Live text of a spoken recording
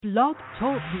Blog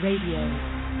Talk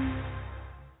Radio.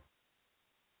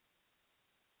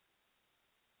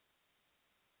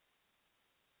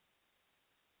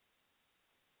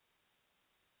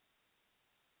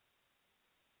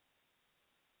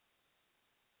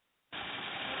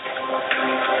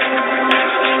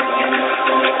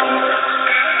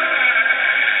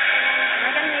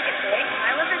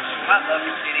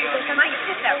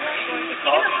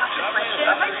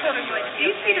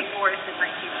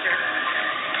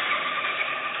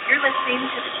 You're listening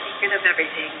to The Secret of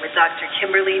Everything with Dr.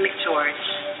 Kimberly McGeorge.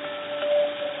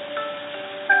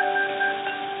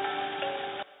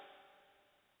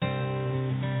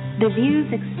 The views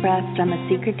expressed on The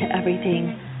Secret to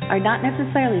Everything are not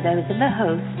necessarily those of the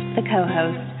host, the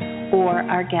co-host, or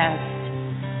our guest.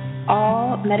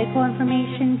 All medical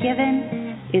information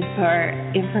given is for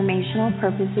informational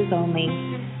purposes only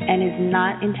and is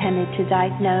not intended to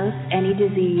diagnose any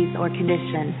disease or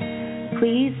condition.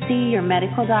 Please see your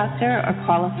medical doctor or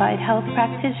qualified health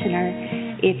practitioner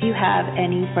if you have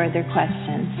any further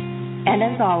questions. And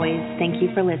as always, thank you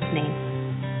for listening.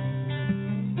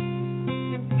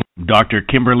 Dr.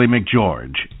 Kimberly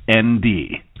McGeorge,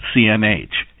 ND,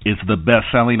 CNH, is the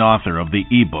best-selling author of the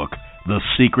ebook, The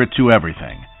Secret to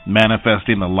Everything,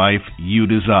 Manifesting the Life You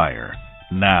Desire,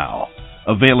 now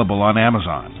available on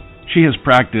Amazon. She has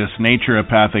practiced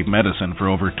naturopathic medicine for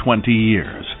over 20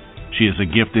 years. She is a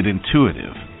gifted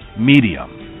intuitive,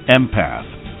 medium, empath,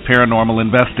 paranormal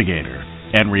investigator,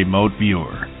 and remote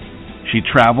viewer. She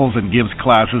travels and gives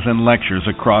classes and lectures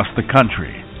across the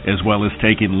country, as well as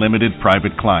taking limited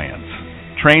private clients.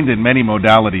 Trained in many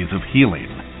modalities of healing,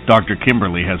 Dr.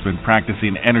 Kimberly has been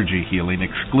practicing energy healing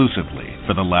exclusively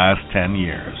for the last 10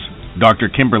 years. Dr.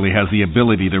 Kimberly has the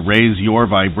ability to raise your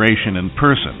vibration in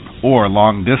person or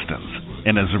long distance,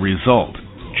 and as a result,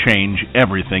 change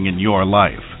everything in your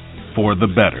life. For the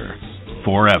better,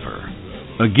 forever.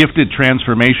 A gifted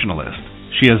transformationalist,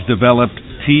 she has developed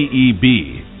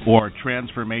TEB, or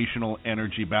Transformational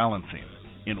Energy Balancing,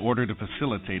 in order to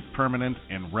facilitate permanent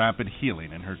and rapid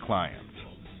healing in her clients.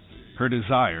 Her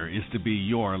desire is to be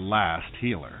your last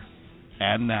healer.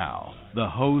 And now, the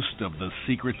host of The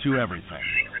Secret to Everything,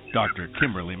 Dr.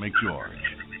 Kimberly McGeorge.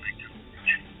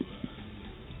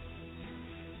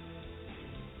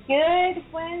 Good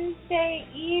Wednesday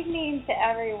evening to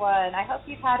everyone. I hope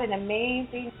you've had an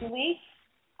amazing week.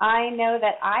 I know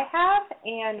that I have,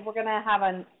 and we're going to have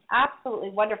an absolutely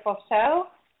wonderful show,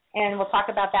 and we'll talk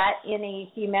about that in a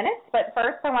few minutes. But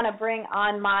first, I want to bring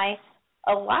on my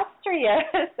illustrious,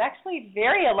 actually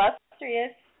very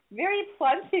illustrious, very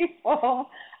plentiful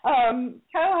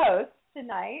co-host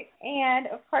tonight. And,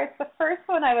 of course, the first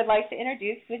one I would like to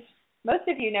introduce, which most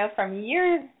of you know from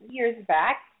years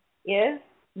back, is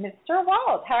Mr.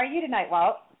 Walt. How are you tonight,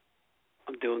 Walt?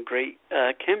 I'm doing great.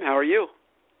 Kim, how are you?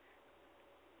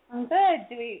 I'm good.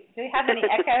 Do we have any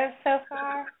echoes so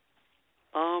far?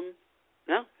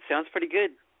 No, sounds pretty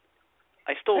good.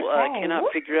 I still cannot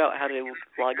figure out how to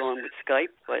log on with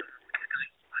Skype, but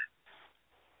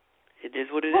it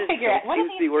is what it we'll is. Figure it. It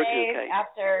seems to be working okay.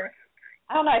 After,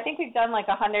 I don't know, I think we've done like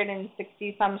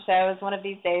 160 some shows. One of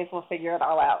these days we'll figure it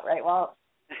all out, right, Walt?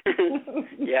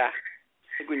 Yeah.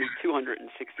 I think we need 260.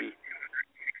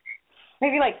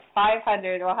 Maybe like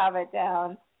 500, we'll have it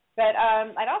down. But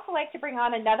I'd also like to bring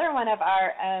on another one of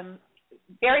our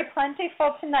very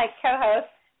plentiful tonight co-hosts.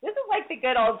 This is like the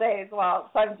good old days, Walt,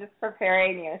 so I'm just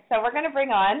preparing you. So we're going to bring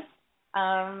on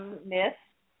Miss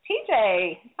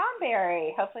TJ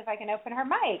Tomberry. Hopefully if I can open her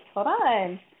mic. Hold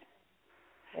on.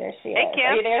 There she is. Hey, Kim,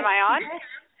 are you there? Am I on?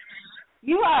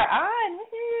 You are on.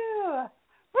 Woohoo!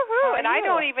 Woohoo! And I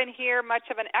don't even hear much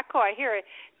of an echo. I hear a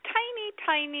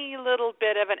tiny little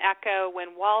bit of an echo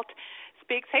when Walt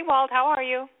speaks. Hey, Walt, how are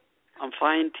you? I'm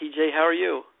fine, TJ. How are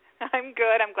you? I'm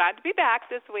good. I'm glad to be back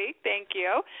this week. Thank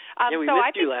you. Yeah, we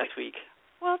missed you last week.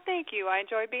 Well, thank you. I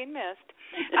enjoy being missed.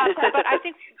 But I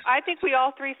think we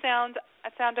all three sound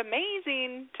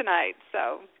amazing tonight.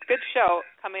 So good show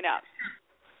coming up.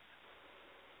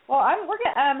 Well, we're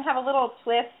gonna have a little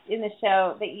twist in the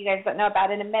show that you guys don't know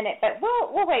about in a minute, but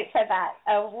we'll wait for that.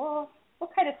 We'll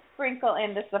kind of sprinkle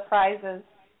in the surprises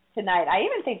tonight. I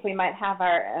even think we might have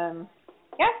our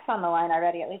guests on the line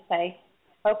already. At least I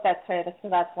hope that's her. So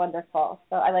that's wonderful.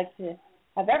 So I like to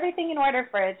have everything in order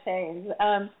for a change.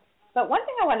 But one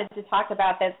thing I wanted to talk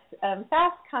about that's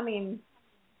fast coming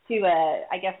to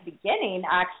I guess beginning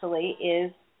actually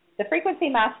is the Frequency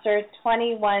Master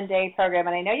 21-day program.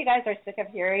 And I know you guys are sick of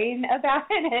hearing about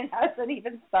it, and it hasn't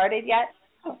even started yet,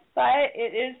 but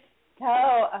it is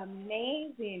so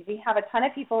amazing. We have a ton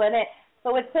of people in it,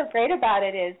 but what's so great about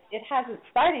it is it hasn't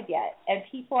started yet, and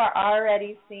people are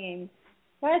already seeing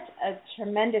such a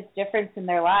tremendous difference in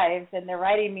their lives, and they're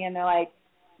writing me and they're like,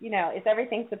 is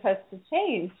everything supposed to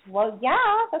change? Well,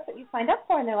 yeah, that's what you signed up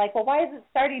for. And they're like, well, why is it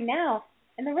starting now?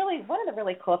 And one of the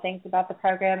really cool things about the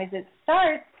program is it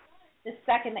starts the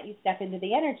second that you step into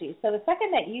the energy. So the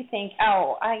second that you think,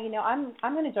 I'm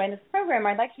going to join this program, or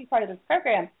I'd like to be part of this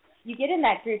program, you get in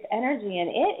that group energy, and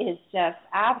it is just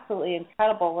absolutely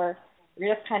incredible. We're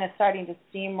just kind of starting to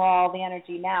steamroll the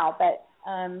energy now. But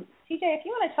TJ, if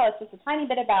you want to tell us just a tiny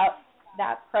bit about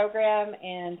that program,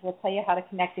 and we'll tell you how to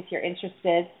connect if you're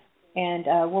interested,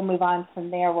 and we'll move on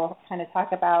from there. We'll kind of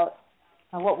talk about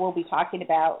what we'll be talking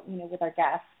about, with our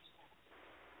guests.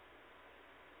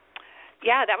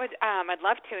 Yeah, that would. I'd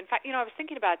love to. In fact, I was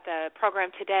thinking about the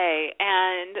program today,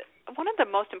 and one of the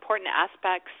most important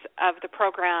aspects of the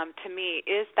program to me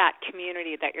is that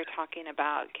community that you're talking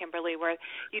about, Kimberly, where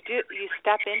you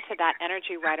step into that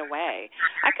energy right away.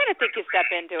 I kind of think you step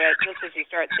into it just as you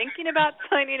start thinking about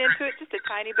signing into it, just a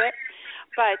tiny bit.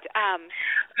 But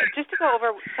just to go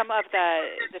over some of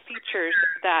the features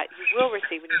that you will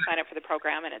receive when you sign up for the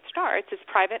program, and it starts, is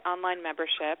private online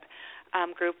membership.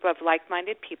 Group of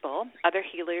like-minded people, other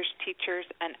healers, teachers,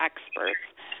 and experts.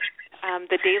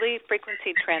 The daily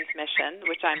frequency transmission,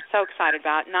 which I'm so excited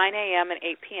about, 9 a.m. and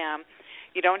 8 p.m.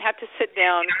 You don't have to sit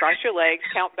down, cross your legs,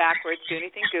 count backwards, do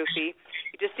anything goofy.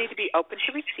 You just need to be open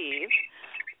to receive.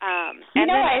 Why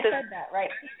I said that,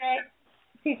 right,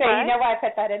 TJ? You know why I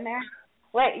put that in there?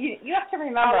 Wait, you have to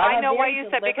remember. I know what you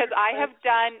said, because I have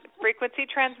done frequency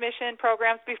transmission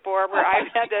programs before where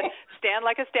I've had to stand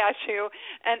like a statue,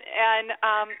 and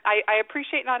I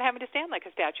appreciate not having to stand like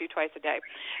a statue twice a day.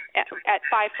 At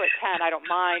 5'10", I don't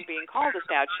mind being called a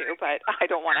statue, but I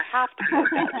don't want to have to be a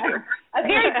statue. A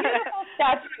very beautiful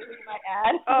statue, you might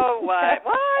add. Oh, what?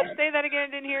 What? Say that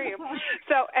again. I didn't hear you.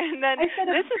 So, and then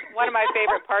this is one of my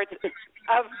favorite parts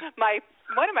of my.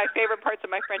 One of my favorite parts of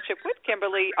my friendship with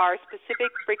Kimberly are specific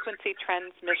frequency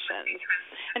transmissions.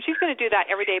 And she's going to do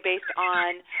that every day based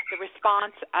on the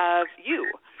response of you.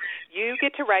 You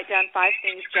get to write down 5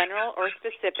 things, general or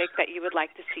specific, that you would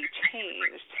like to see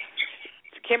changed.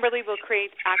 Kimberly will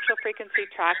create actual frequency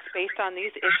tracks based on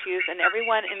these issues, and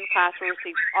everyone in class will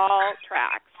receive all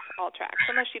tracks,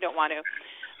 unless you don't want to.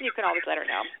 You can always let her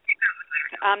know.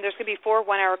 There's going to be 4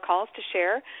 one-hour calls to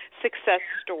share success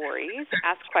stories,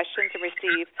 ask questions, and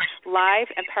receive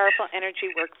live and powerful energy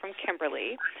work from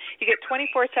Kimberly. You get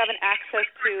 24/7 access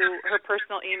to her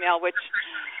personal email, which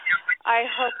I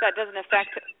hope that doesn't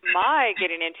affect my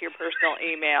getting into your personal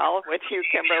email with you,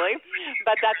 Kimberly.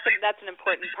 But that's an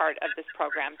important part of this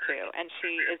program, too. And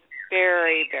she is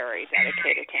very, very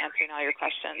dedicated to answering all your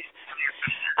questions.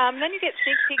 Then you get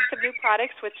sneak peeks of new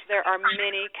products, which there are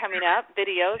many coming up,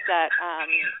 videos that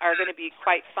are going to be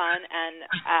quite fun,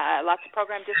 and lots of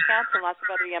program discounts and lots of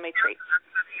other yummy treats.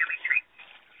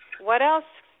 What else?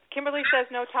 Kimberly says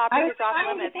no topic is off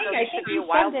limits, so it should be a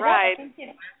wild ride.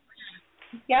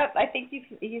 Yep, I think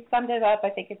you summed it up. I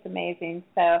think it's amazing.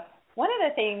 So one of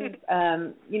the things,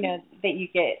 that you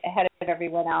get ahead of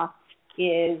everyone else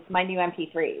is my new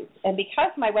MP3s. And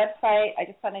because my website, I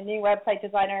just found a new website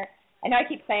designer. I know I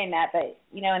keep saying that, but,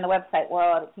 in the website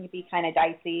world, it can be kind of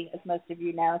dicey, as most of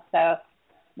you know. So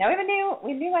now we have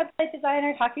a new website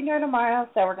designer, talking to her tomorrow.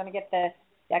 So we're going to get the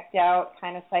decked out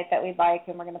kind of site that we'd like,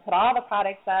 and we're going to put all the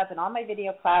products up and all my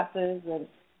video classes, and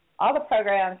all the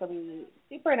programs will be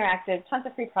super interactive, tons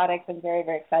of free products. I'm very,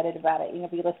 very excited about it. You'll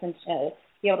be able to listen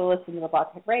to the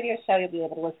Blog Talk Radio Show. You'll be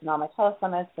able to listen to all my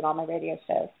telesummits and all my radio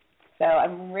shows. So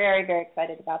I'm very, very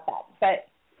excited about that. But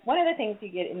one of the things you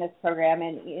get in this program,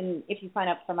 and if you sign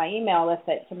up for my email list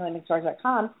at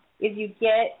KimberlyMcGeorge.com, is you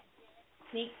get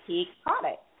sneak peek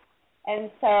products.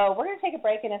 And so we're going to take a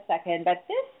break in a second, but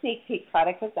this sneak peek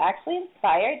product was actually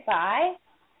inspired by,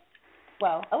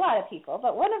 well, a lot of people,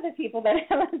 but one of the people that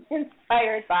I was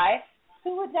inspired by,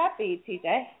 who would that be, TJ?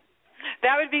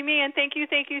 That would be me, and thank you,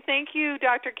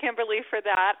 Dr. Kimberly, for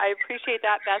that. I appreciate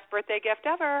that. Best birthday gift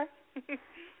ever.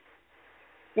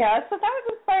 Yeah, so that was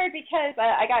inspired because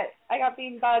I got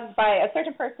being bugged by a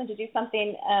certain person to do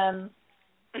something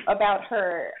about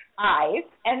her eyes,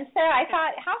 and so I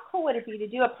thought, how cool would it be to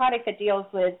do a product that deals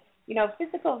with,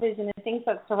 physical vision and things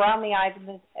that surround the eyes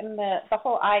and the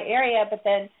whole eye area, but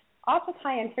then also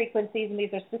tie in frequencies, and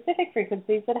these are specific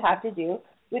frequencies that have to do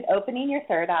with opening your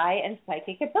third eye and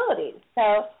psychic abilities.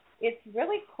 So it's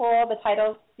really cool. The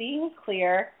title's Seeing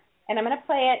Clear, and I'm going to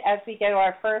play it as we go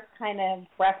our first kind of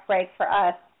breath break for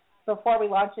us before we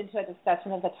launch into a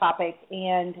discussion of the topic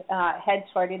and head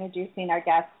toward introducing our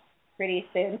guests pretty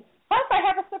soon. Plus, I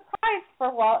have a surprise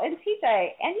for Walt and TJ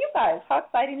and you guys. How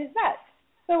exciting is that?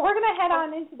 So So we're going to head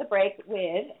on into the break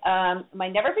with my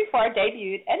never before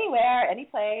debuted anywhere,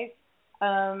 anyplace,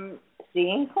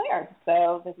 Seeing Clear.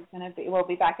 So this is going to be, we'll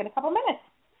be back in a couple minutes.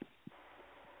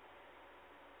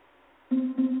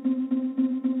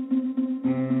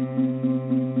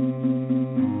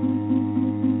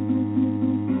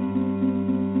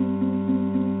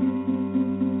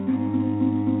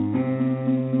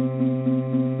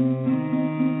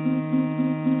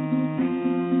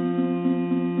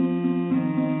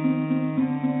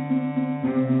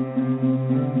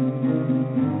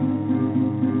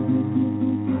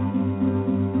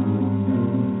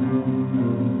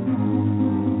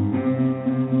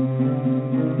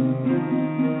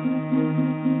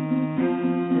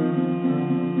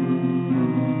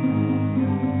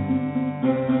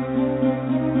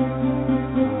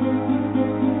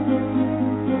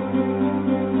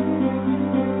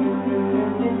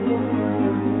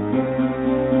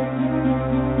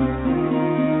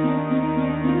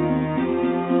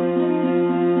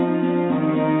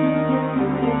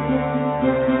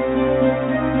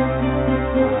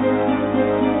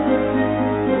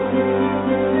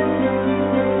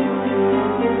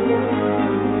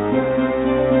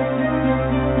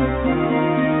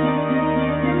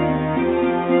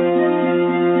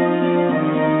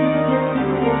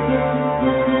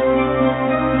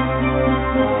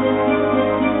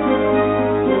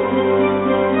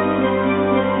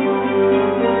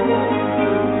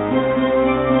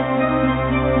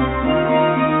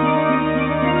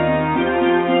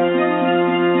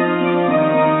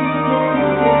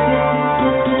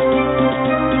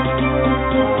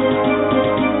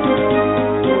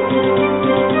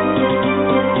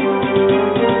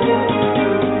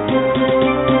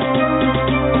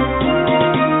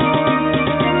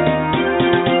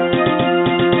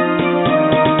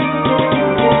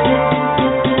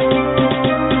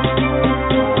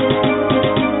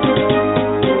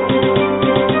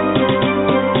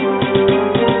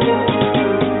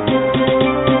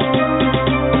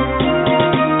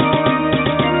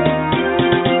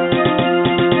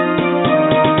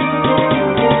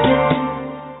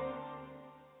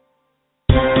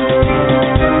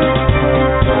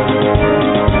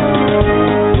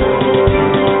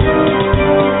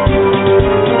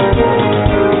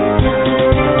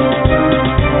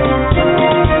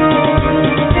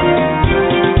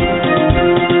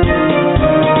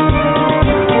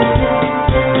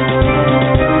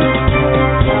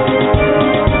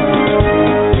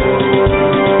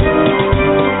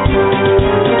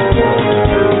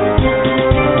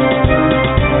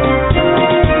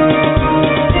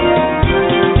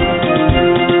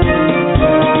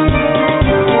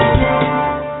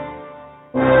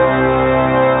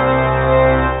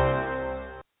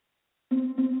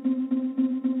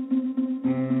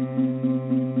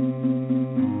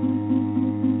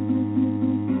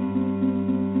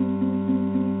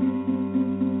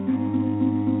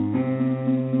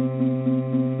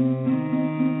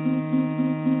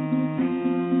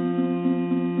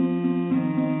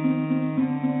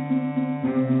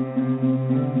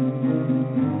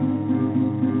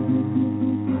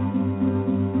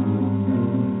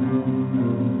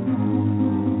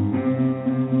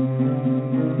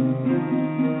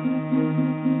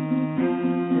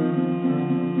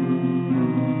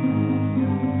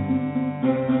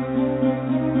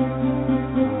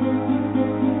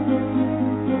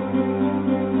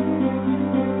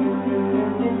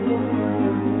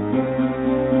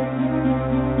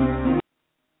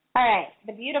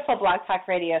 Beautiful Blog Talk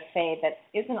Radio fade that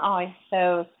isn't always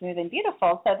so smooth and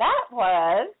beautiful. So that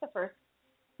was the first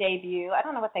debut, I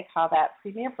don't know what they call that,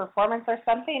 premiere performance or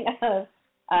something,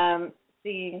 of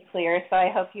Seeing Clear. So I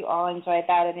hope you all enjoyed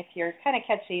that. And if you're kind of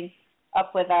catching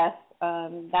up with us,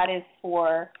 that is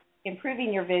for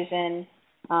improving your vision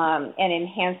and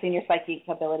enhancing your psychic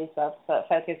abilities. So it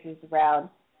focuses around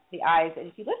the eyes. And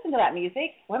if you listen to that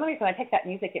music, one of the reasons I picked that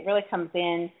music, it really comes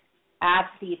in at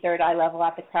the third eye level,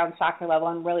 at the crown chakra level,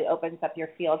 and really opens up your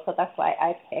field. So that's why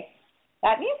I picked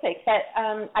that music. But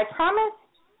I promised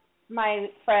my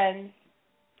friends,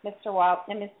 Mr. Walt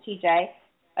and Miss TJ,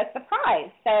 a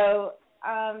surprise. So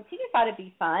TJ thought it'd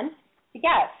be fun to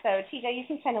guess. So TJ, you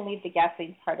can kind of lead the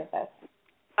guessing part of this.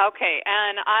 Okay,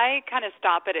 and I kind of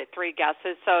stop it at 3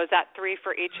 guesses. So is that 3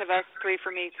 for each of us? 3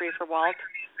 for me, 3 for Walt?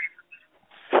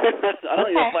 I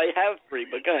don't know if I have 3,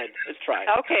 but go ahead. Let's try.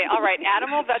 Okay, all right.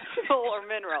 Animal, vegetable, or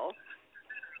mineral?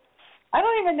 I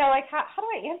don't even know, like, how do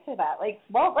I answer that? Like,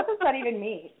 well, what does that even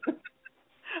mean?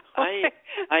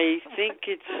 I think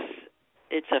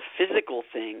it's a physical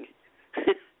thing.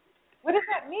 What does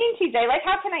that mean, TJ? Like,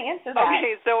 how can I answer that?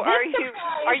 Okay, so are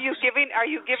you giving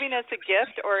us a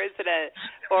gift, or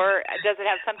does it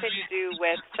have something to do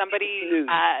with somebody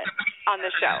on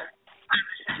the show?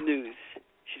 News.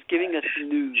 She's giving us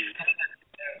news.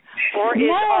 Or is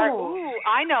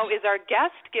our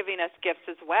guest giving us gifts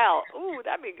as well? Ooh,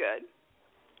 that'd be good.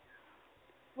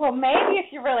 Well, maybe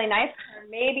if you're really nice to her,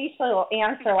 maybe she'll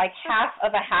answer like half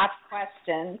of a half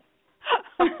question.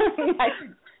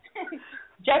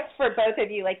 Just for both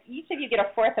of you, like each of you get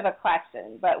a fourth of a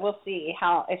question, but we'll see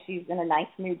if she's in a nice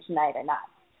mood tonight or not.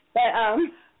 But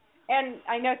and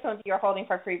I know some of you are holding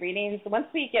for free readings. Once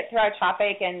we get through our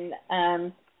topic, and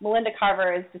Melinda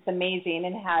Carver is just amazing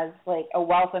and has like a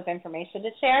wealth of information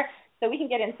to share, so we can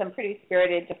get in some pretty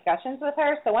spirited discussions with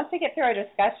her. So once we get through our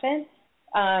discussion,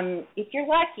 if you're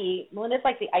lucky, Melinda's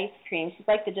like the ice cream. She's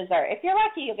like the dessert. If you're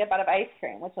lucky, you'll get a bite of ice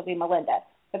cream, which will be Melinda,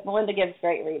 because Melinda gives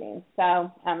great readings.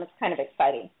 So it's kind of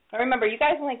exciting. But remember, you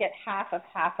guys only get half of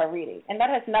half a reading, and that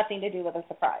has nothing to do with a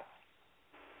surprise.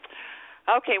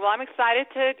 Okay, well, I'm excited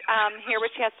to hear what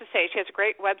she has to say. She has a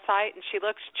great website, and she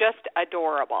looks just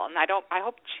adorable. And I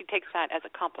hope she takes that as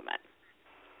a compliment.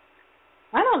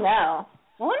 I don't know.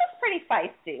 Melinda's pretty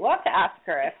feisty. We'll have to ask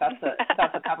her if that's a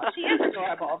compliment. She is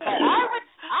adorable, but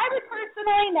I would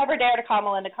personally never dare to call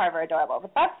Melinda Carver adorable.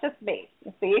 But that's just me.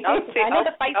 See?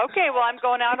 Okay, well, I'm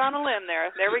going out on a limb there.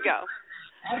 There we go.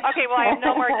 Okay, well, I have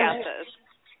no more guesses.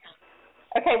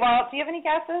 Okay, well, do you have any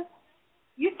guesses?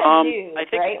 You said news,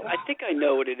 right? I think I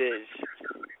know what it is.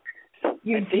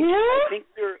 You do? I think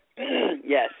you're,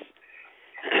 yes.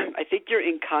 I think you're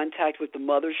in contact with the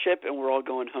mothership, and we're all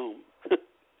going home.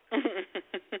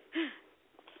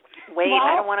 Wait, Walt?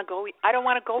 I don't want to go. I don't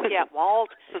want to go yet, Walt.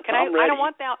 Can I? I don't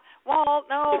want that, Walt.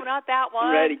 No, not that one.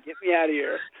 I'm ready. Get me out of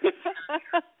here.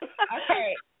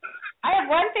 Okay. I have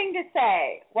one thing to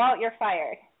say. Walt, you're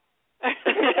fired. All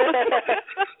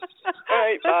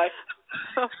right, bye.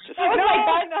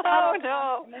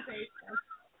 No.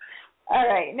 All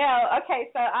right, no. Okay,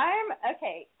 so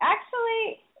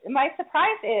actually, my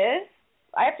surprise is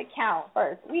I have to count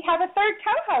first. We have a third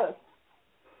co-host.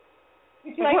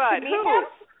 Would you like to meet him?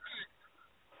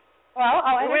 Well,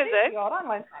 I'll introduce you. Hold on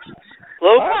one second.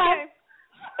 Hello? Okay.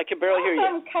 I can barely hear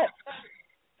you.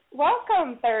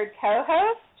 Welcome, third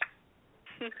co-host.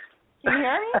 Can you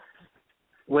hear me?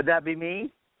 Would that be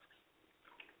me?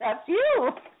 That's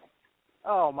you.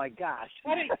 Oh, my gosh.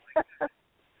 Why don't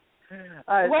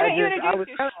you introduce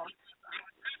yourself?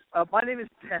 My name is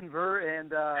Denver,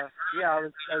 and, I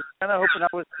was kind of hoping I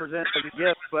was presented as a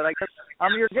gift, but I guess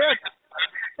I'm your gift.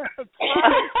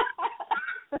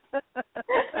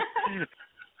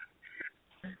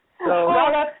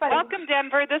 Welcome,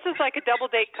 Denver. This is like a double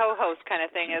date co-host kind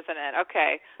of thing, isn't it?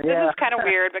 Okay. This is kind of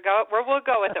weird, but we'll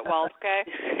go with it, Walt, okay?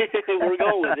 We're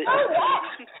going with it.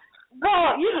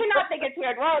 Well, you cannot think it's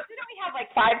weird. Well, didn't we have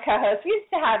like 5 co-hosts? We used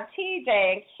to have TJ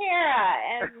and Kara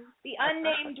and the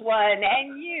unnamed one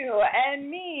and you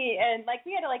and me, and like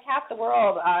we had like half the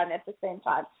world on at the same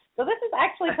time. So this is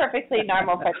actually perfectly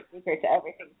normal for the speaker to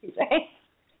everything, TJ.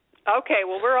 Okay,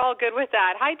 well, we're all good with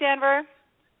that. Hi, Denver.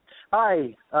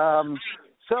 Hi. How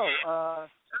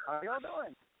are y'all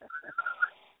doing?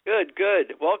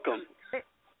 Good. Welcome.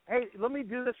 Hey, let me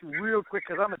do this real quick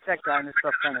because I'm a tech guy and this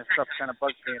stuff kind of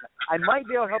bugs me. I might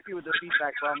be able to help you with the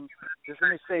feedback problem. Just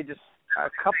let me say just a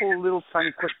couple little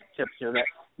tiny quick tips here that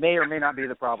may or may not be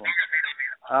the problem.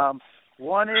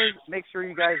 One is make sure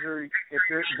you guys you're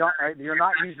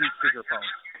not using speakerphones.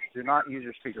 Do not use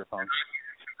your speakerphones.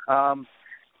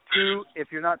 2,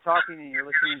 if you're not talking and you're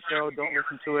listening to the show, don't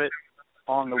listen to it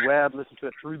on the web. Listen to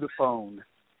it through the phone.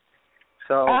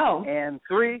 So, and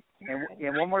 3,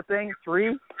 and one more thing,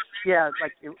 3,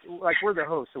 like we're the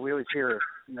host, so we always hear it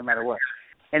no matter what.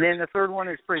 And then the third one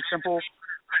is pretty simple.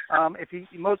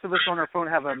 Most of us on our phone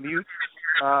have a mute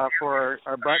for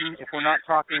our button. If we're not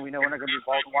talking, we know we're not going to be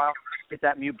involved in a while. Hit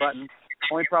that mute button.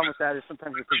 Only problem with that is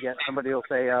sometimes you forget. Somebody will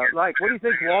say, what do you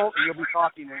think, Walt? And you'll be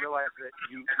talking and realize that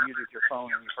you muted your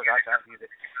phone and you forgot to unmute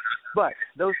it. But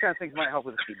those kind of things might help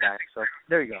with the feedback. So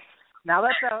there you go. Now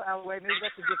that's out of the way. Maybe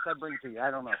that's a gift I bring to you.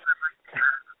 I don't know.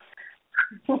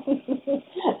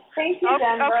 Thank you,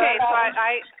 Denver. Okay, so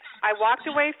I walked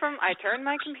away I turned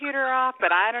my computer off,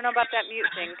 but I don't know about that mute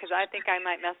thing because I think I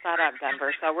might mess that up, Denver.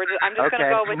 So I'm just going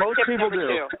to go with tip number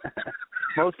 2.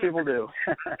 Most people do.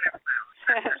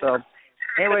 So,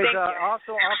 anyways, I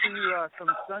also offer you some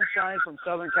sunshine from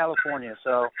Southern California.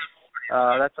 So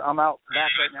I'm out back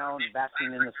right now and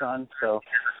basking in the sun. So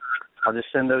I'll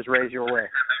just send those rays your way.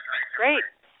 Great.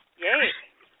 Yay.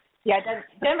 Yeah,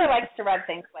 Denver likes to rub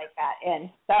things like that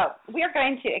in. So we're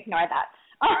going to ignore that.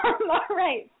 All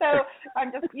right. So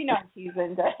I'm just, I'm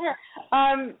teasing.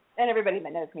 And everybody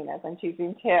that knows me knows I'm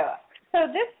teasing too. So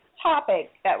this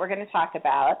topic that we're going to talk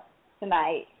about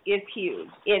tonight is huge.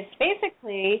 It's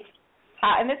basically,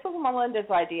 and this was Melinda's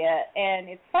idea, and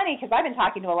it's funny because I've been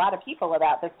talking to a lot of people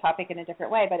about this topic in a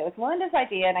different way, but it was Melinda's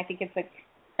idea, and I think it's a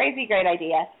crazy great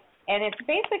idea. And it's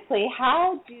basically,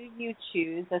 how do you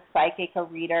choose a psychic, a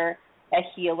reader, a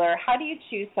healer? How do you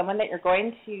choose someone that you're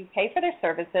going to pay for their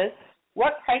services?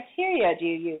 What criteria do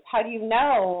you use? How do you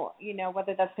know,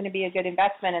 whether that's going to be a good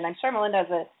investment? And I'm sure Melinda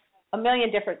has a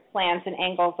million different slants and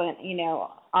angles,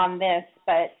 on this,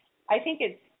 but I think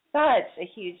it's such a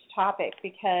huge topic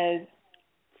because,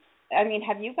 have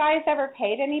you guys ever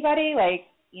paid anybody,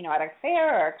 at a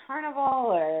fair or a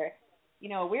carnival or,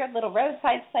 a weird little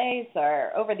roadside place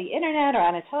or over the internet or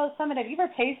on a telesummit? Have you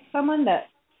ever paid someone that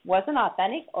wasn't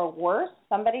authentic, or worse,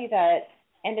 somebody that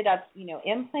ended up,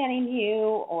 implanting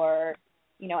you or,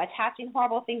 attaching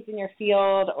horrible things in your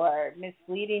field or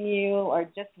misleading you or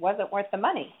just wasn't worth the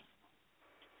money?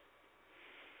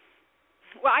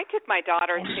 Well, I took my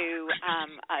daughter to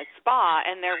a spa,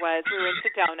 and we were in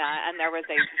Sedona, and there was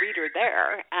a reader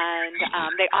there, and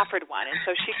they offered one, and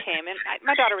so she came, and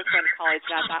my daughter was going to college,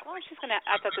 and I thought,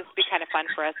 I thought this would be kind of fun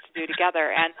for us to do together,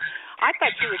 and I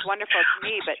thought she was wonderful to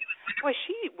me, but boy,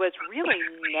 she was really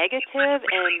negative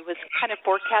and was kind of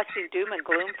forecasting doom and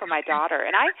gloom for my daughter,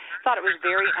 and I thought it was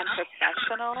very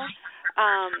unprofessional.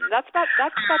 That's about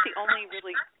the only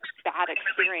really bad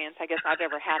experience I guess I've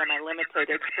ever had in my limited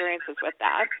experiences with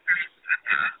that.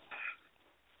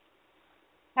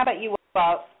 How about you,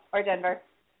 Walt, or Denver?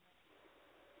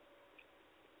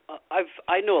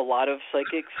 I know a lot of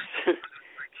psychics,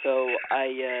 so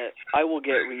I will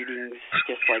get readings,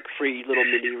 just like free little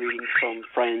mini readings from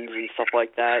friends and stuff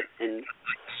like that, and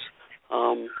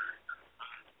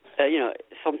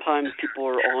sometimes people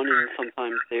are on and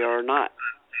sometimes they are not.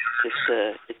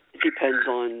 Just it depends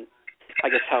on, I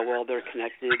guess, how well they're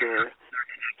connected or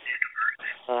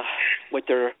what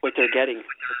they're getting,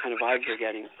 what kind of vibes they're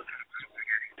getting.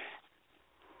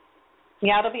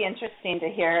 Yeah, it'll be interesting to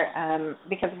hear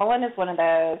because Melinda's one of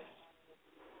those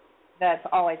that's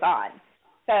always on.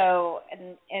 So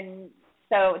and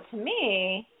so to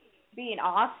me, being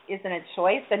off isn't a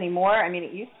choice anymore.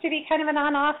 It used to be kind of an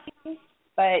on-off thing.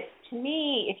 But to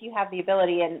me, if you have the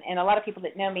ability, and a lot of people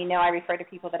that know me know I refer to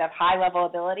people that have high-level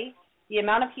ability, the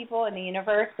amount of people in the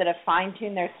universe that have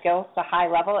fine-tuned their skills to high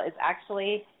level is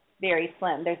actually very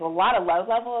slim. There's a lot of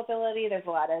low-level ability. There's a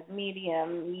lot of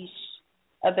medium, niche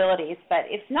abilities. But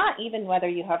it's not even whether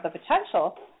you have the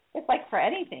potential. It's like for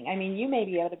anything. You may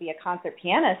be able to be a concert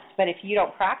pianist, but if you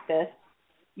don't practice,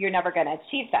 you're never going to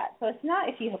achieve that. So it's not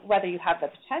whether you have the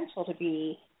potential to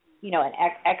be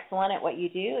excellent at what you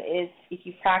do, is if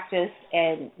you practice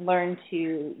and learn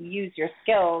to use your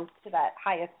skills to that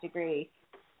highest degree,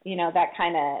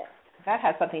 that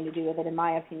has something to do with it, in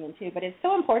my opinion, too. But it's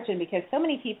so important because so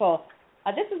many people,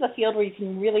 this is a field where you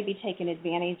can really be taken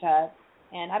advantage of.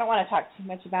 And I don't want to talk too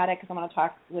much about it because I want to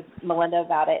talk with Melinda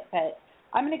about it. But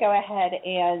I'm going to go ahead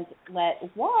and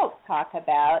let Walt talk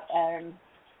about, I'm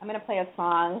going to play a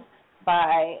song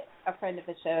by a friend of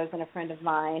the show's and a friend of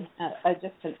mine,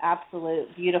 just an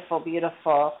absolute beautiful,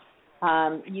 beautiful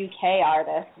UK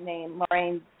artist named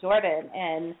Lorraine Jordan,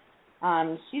 and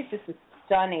she's just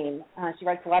stunning. She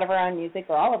writes a lot of her own music,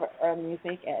 or all of her own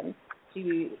music, and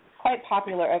she's quite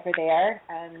popular over there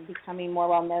and becoming more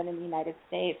well-known in the United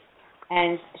States.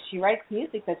 And she writes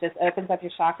music that just opens up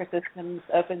your chakra systems,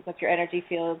 opens up your energy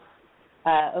fields,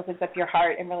 opens up your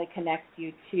heart, and really connects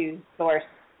you to source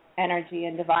energy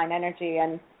and divine energy.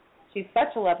 And she's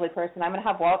such a lovely person. I'm going to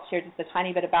have Walt share just a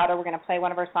tiny bit about her. We're going to play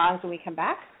one of her songs when we come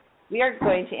back. We are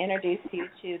going to introduce you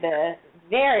to the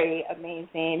very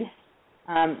amazing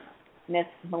Miss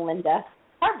Melinda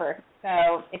Carver.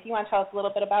 So if you want to tell us a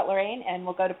little bit about Lorraine, and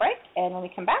we'll go to break, and when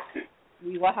we come back,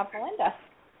 we will have Melinda.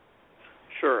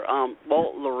 Sure.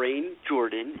 Lorraine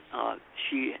Jordan,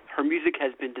 her music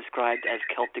has been described as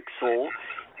Celtic soul.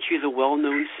 She's a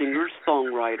well-known singer,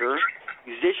 songwriter,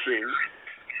 musician,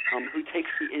 who takes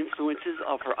the influences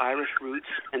of her Irish roots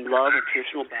and love of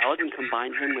traditional ballad and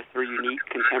combines them with her unique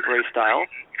contemporary style,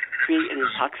 create an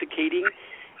intoxicating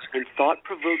and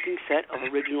thought-provoking set of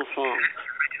original songs.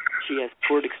 She has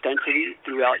toured extensively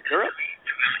throughout Europe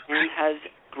and has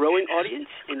a growing audience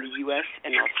in the U.S.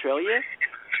 and Australia.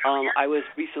 I was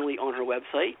recently on her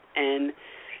website, and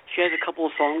she has a couple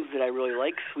of songs that I really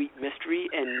like, Sweet Mystery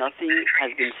and Nothing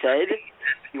Has Been Said.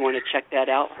 If you want to check that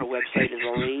out, her website is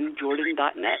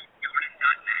LorraineJordan.net.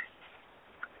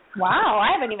 Wow, I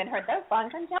haven't even heard those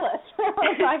songs. I'm jealous.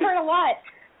 I've heard a lot.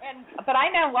 But I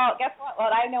know, well, guess what? Well,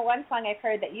 I know one song I've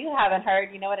heard that you haven't heard.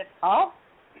 You know what it's called?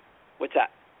 What's that?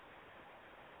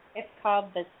 It's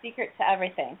called The Secret to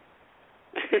Everything.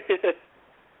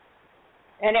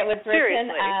 And it was written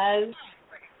as...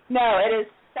 No, it is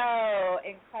so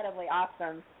incredibly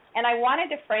awesome. And I wanted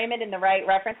to frame it in the right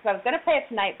reference, because I was going to play it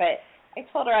tonight, but I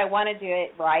told her I want to do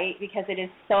it right because it is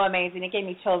so amazing. It gave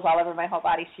me chills all over my whole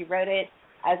body. She wrote it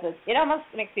it almost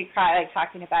makes me cry like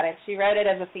talking about it. She wrote it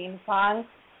as a theme song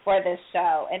for this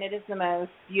show, and it is the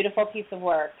most beautiful piece of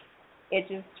work. It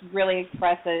just really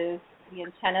expresses the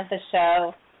intent of the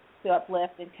show to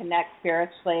uplift and connect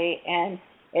spiritually, and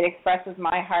it expresses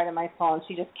my heart and my soul, and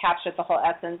she just captured the whole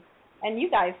essence, and you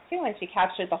guys too, and she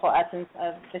captured the whole essence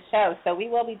of the show. So we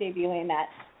will be debuting that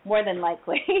more than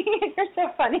likely. You're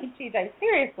so funny, TJ.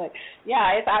 Seriously.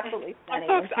 Yeah, it's absolutely stunning.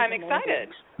 I'm excited.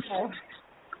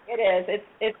 It is.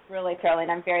 It's really thrilling.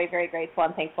 I'm very, very grateful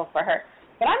and thankful for her.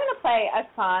 But I'm going to play a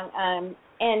song,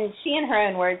 and she, in her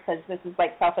own words, says this is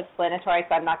like self-explanatory,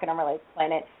 so I'm not going to really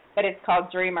explain it. But it's called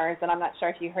Dreamers, and I'm not sure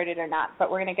if you heard it or not. But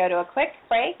we're going to go to a quick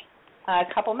break, a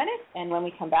couple minutes, and when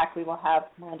we come back, we will have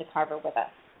Melinda Carver with us.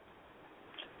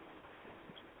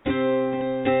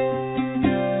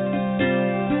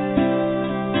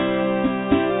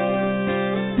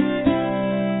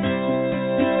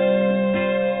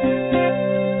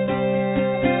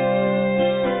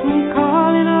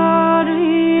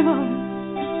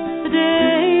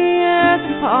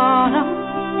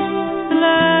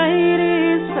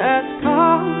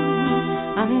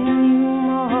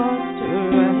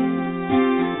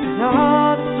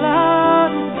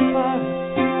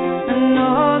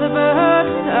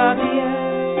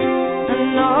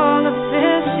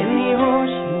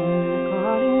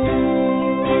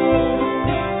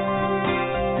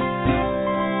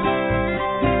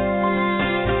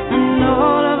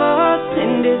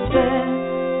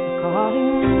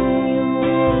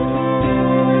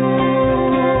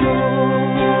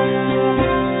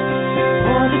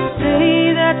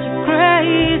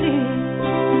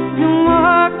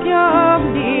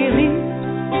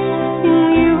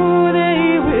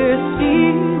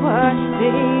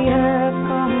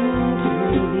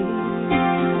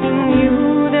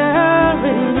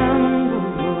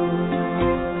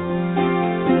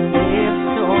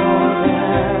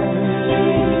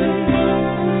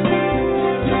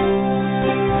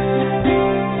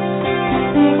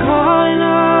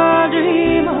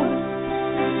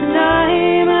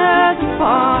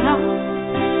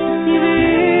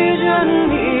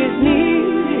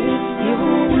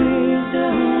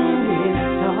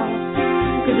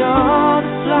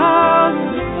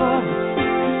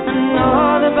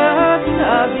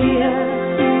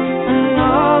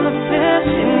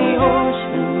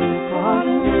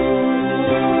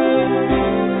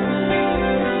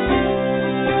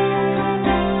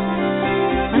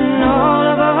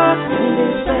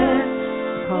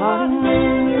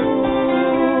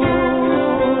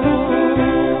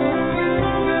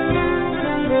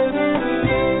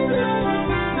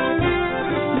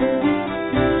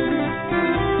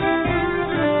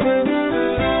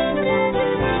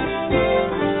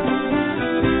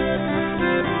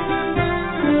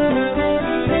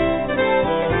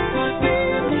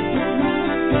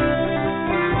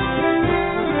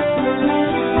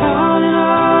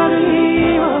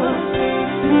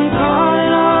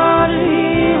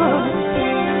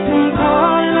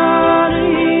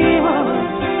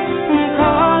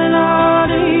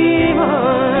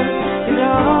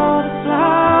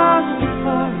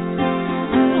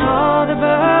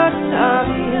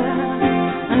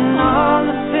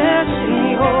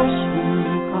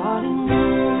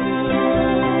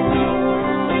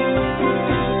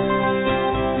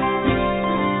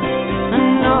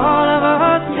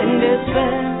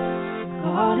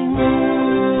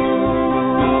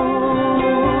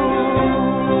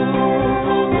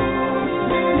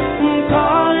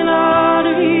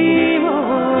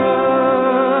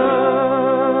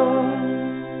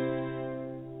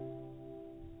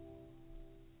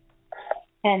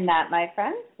 And that, my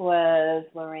friends, was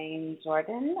Lorraine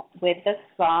Jordan with the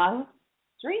song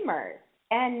Dreamers.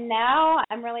 And now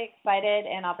I'm really excited,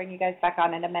 and I'll bring you guys back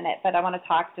on in a minute, but I want to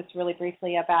talk just really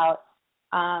briefly about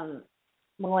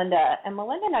Melinda. And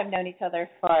Melinda and I have known each other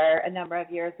for a number of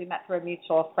years. We met through a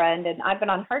mutual friend, and I've been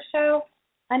on her show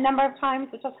a number of times,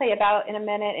 which I'll tell you about in a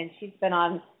minute, and she's been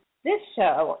on this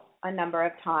show a number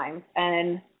of times.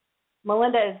 And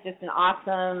Melinda is just an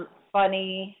awesome,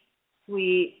 funny,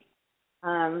 sweet,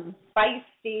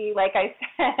 feisty, like I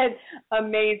said,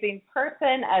 amazing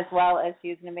person, as well as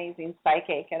she's an amazing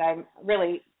psychic. And I'm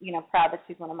really, proud that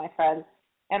she's one of my friends.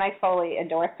 And I fully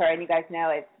endorse her. And you guys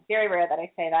know it's very rare that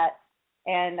I say that.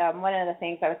 And one of the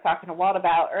things I was talking to Walt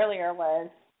about earlier was,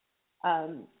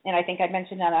 and I think I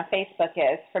mentioned that on Facebook,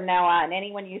 is from now on,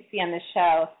 anyone you see on the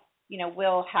show,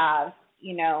 will have,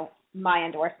 my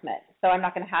endorsement. So I'm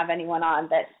not going to have anyone on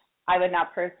that I would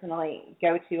not personally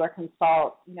go to or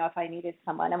consult, if I needed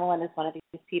someone. And Melinda's one of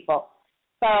these people.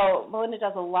 So Melinda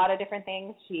does a lot of different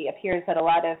things. She appears at a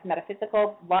lot of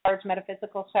large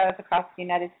metaphysical shows across the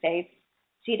United States.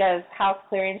 She does house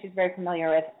clearing. She's very familiar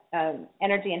with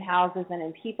energy in houses and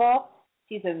in people.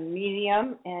 She's a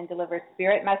medium and delivers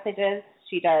spirit messages.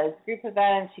 She does group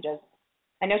events.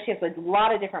 I know she has a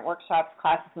lot of different workshops,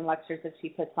 classes, and lectures that she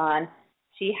puts on.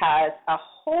 She has a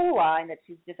whole line that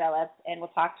she's developed, and we'll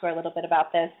talk to her a little bit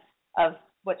about this, of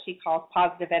what she calls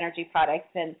positive energy products.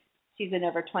 And she's in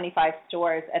over 25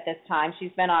 stores at this time.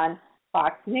 She's been on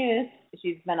Fox News.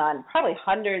 She's been on probably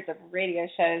hundreds of radio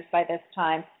shows by this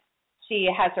time. She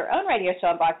has her own radio show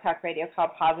on Blog Talk Radio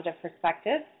called Positive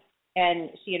Perspective, and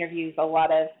she interviews a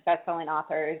lot of best-selling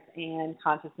authors and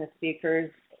consciousness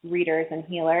speakers, readers, and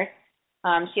healers.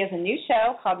 She has a new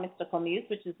show called Mystical Muse,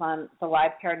 which is on the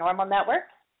Live Paranormal Network.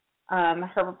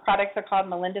 Her products are called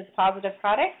Melinda's Positive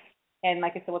Products, and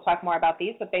like I said, we'll talk more about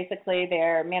these, but basically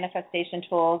they're manifestation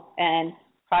tools and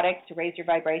products to raise your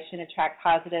vibration, attract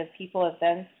positive people,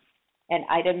 events, and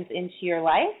items into your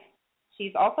life.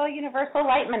 She's also a universal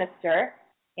light minister,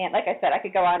 and like I said, I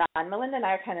could go on. Melinda and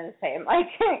I are kind of the same. Like,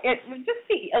 it would just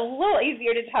be a little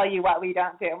easier to tell you what we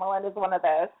don't do. Melinda's one of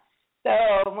those. So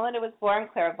Melinda was born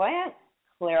clairvoyant,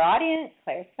 clairaudient,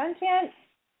 clairsentient,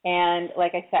 and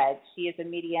like I said, she is a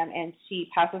medium, and she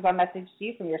passes on messages to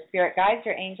you from your spirit guides,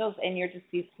 your angels, and your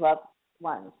deceased loved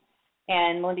ones.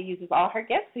 And Melinda uses all her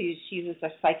gifts. So she uses her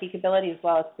psychic ability as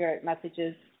well as spirit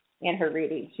messages in her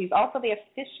reading. She's also the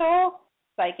official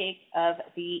psychic of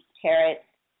the Tarot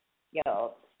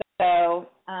Guild. So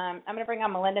I'm going to bring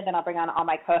on Melinda, then I'll bring on all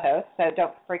my co-hosts. So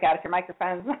don't freak out if your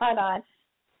microphone's not on.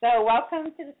 So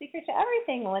welcome to The Secret to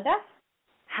Everything, Melinda.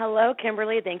 Hello,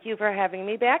 Kimberly. Thank you for having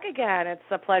me back again.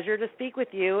 It's a pleasure to speak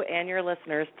with you and your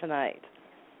listeners tonight.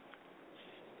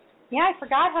 Yeah, I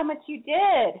forgot how much you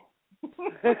did.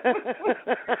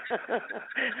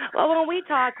 Well, when we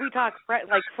talk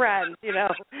like friends,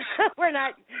 We're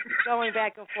not going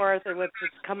back and forth and with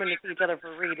just coming to see each other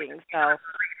for readings. So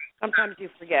sometimes we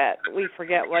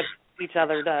forget what each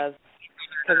other does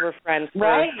because we're friends.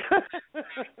 Right.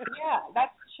 Yeah,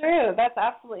 that's true. That's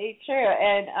absolutely true.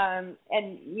 And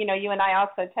you and I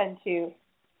also tend to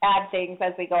add things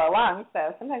as we go along.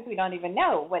 So sometimes we don't even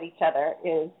know what each other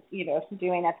is,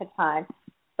 doing at the time.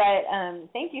 But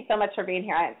thank you so much for being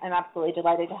here. I'm absolutely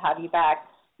delighted to have you back.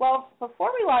 Well,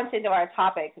 before we launch into our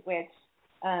topic, which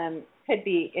could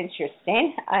be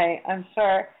interesting, I'm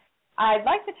sure, I'd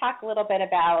like to talk a little bit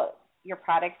about your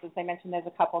products, as I mentioned those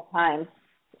a couple of times.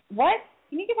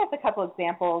 Can you give us a couple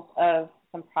examples of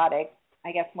some products,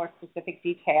 I guess more specific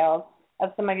details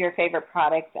of some of your favorite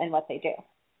products and what they do?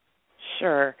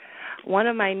 Sure. One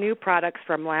of my new products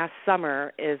from last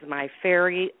summer is my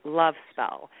Fairy Love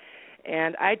Spell.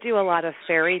 And I do a lot of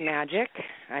fairy magic.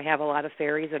 I have a lot of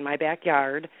fairies in my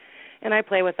backyard, and I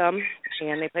play with them,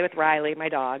 and they play with Riley, my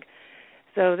dog.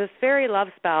 So this Fairy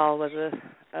Love Spell was a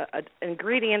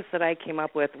ingredients that I came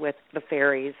up with the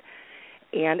fairies,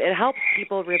 and it helps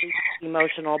people release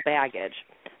emotional baggage.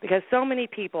 Because so many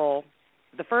people,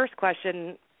 the first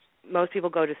question most people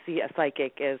go to see a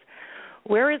psychic is,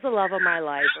 where is the love of my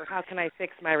life, or how can I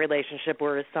fix my relationship,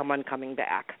 where is someone coming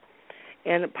back?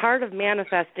 And part of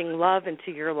manifesting love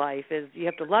into your life is you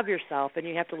have to love yourself and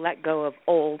you have to let go of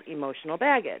old emotional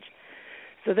baggage.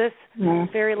 So this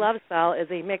Fairy Love Spell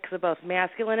is a mix of both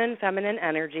masculine and feminine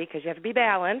energy because you have to be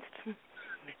balanced,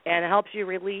 and it helps you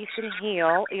release and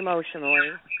heal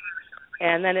emotionally.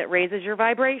 And then it raises your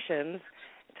vibrations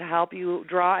to help you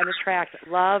draw and attract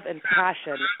love and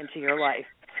passion into your life.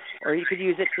 Or you could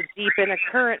use it to deepen a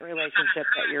current relationship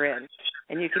that you're in.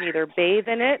 And you can either bathe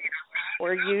in it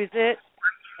or use it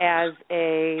as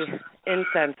a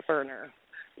incense burner.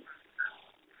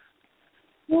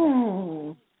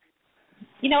 You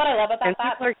know what I love about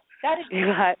that?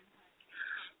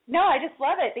 No, I just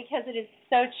love it because it is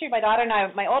so true. My daughter and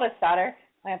I, my oldest daughter,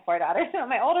 I have 4 daughters.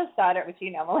 My oldest daughter, which you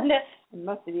know, Melinda, and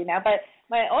most of you know, but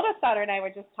my oldest daughter and I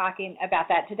were just talking about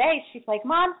that today. She's like,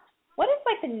 Mom, what is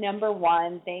like the number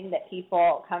one thing that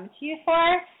people come to you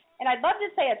for? And I'd love to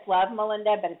say it's love,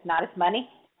 Melinda, but it's not. It's money.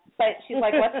 But she's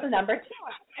like, what's the number 2?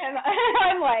 And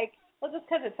I'm like, well, just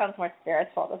because it sounds more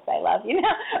spiritual to say love,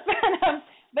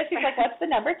 But she's like, what's the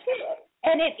number 2?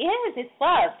 And it is. It's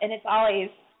love. And it's always,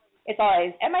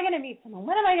 am I going to meet someone?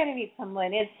 When am I going to meet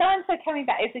someone? Is so-and-so coming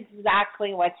back? It's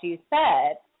exactly what you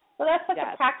said. So that's such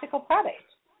a practical product.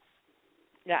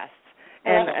 Yes.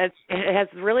 And it has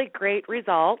really great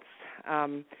results.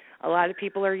 A lot of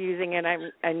people are using it.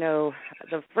 I know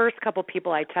the first couple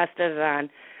people I tested it on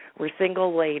were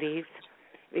single ladies.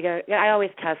 Because I always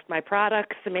test my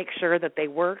products to make sure that they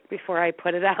work before I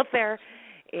put it out there.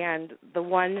 And the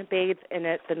one bathed in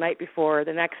it the night before.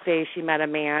 The next day she met a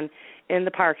man in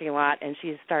the parking lot, and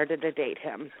she started to date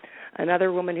him.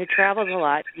 Another woman who travels a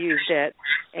lot used it,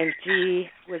 and she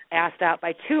was asked out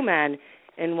by 2 men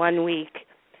in 1 week.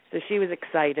 So she was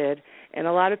excited. And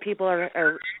a lot of people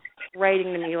are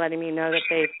writing to me, letting me know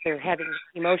that they're having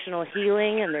emotional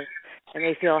healing, and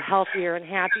they feel healthier and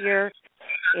happier.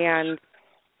 And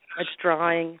it's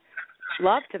drawing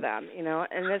love to them,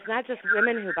 and it's not just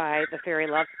women who buy the Fairy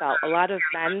Love Spell. A lot of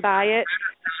men buy it,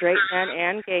 straight men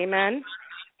and gay men,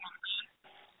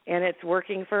 and it's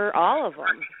working for all of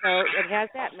them. So it has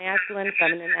that masculine,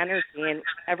 feminine energy, and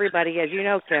everybody, as you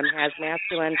know, Kim, has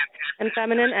masculine and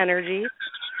feminine energy,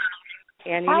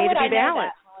 and you need to be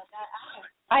balanced.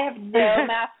 I have no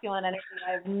masculine energy.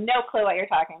 I have no clue what you're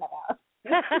talking about.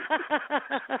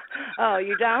 Oh,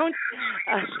 you don't?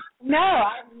 No,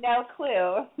 I have no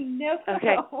clue. No clue.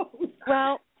 Okay.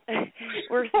 Well,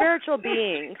 we're spiritual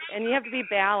beings, and you have to be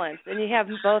balanced, and you have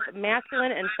both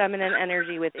masculine and feminine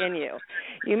energy within you.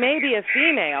 You may be a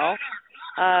female.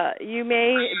 You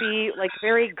may be like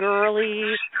very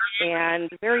girly and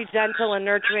very gentle and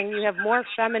nurturing. You have more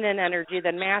feminine energy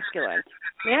than masculine.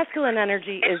 Masculine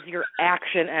energy is your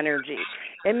action energy.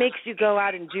 It makes you go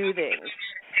out and do things.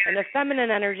 And the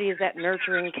feminine energy is that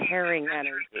nurturing, caring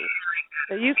energy.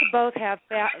 So you could both have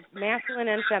masculine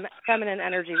and feminine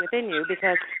energy within you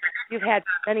because you've had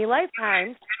many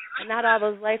lifetimes, and not all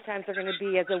those lifetimes are going to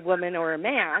be as a woman or a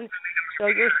man. So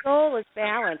your soul is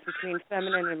balanced between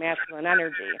feminine and masculine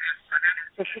energy.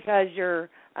 Just because you're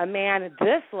a man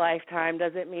this lifetime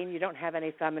doesn't mean you don't have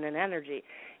any feminine energy.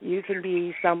 You can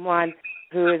be someone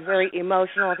who is very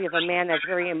emotional. If you have a man that's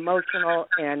very emotional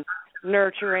and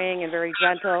nurturing and very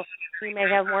gentle, he may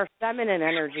have more feminine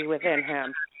energy within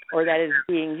him, or that is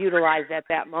being utilized at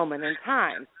that moment in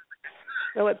time.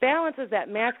 So it balances that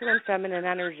masculine, feminine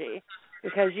energy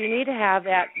because you need to have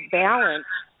that balance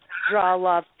draw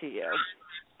love to you.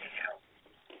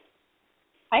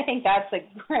 I think that's a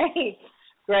great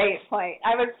point.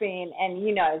 I was being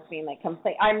like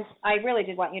complete. I really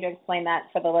did want you to explain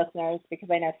that for the listeners because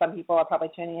I know some people are probably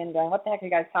tuning in going, what the heck are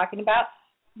you guys talking about?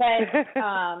 But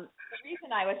the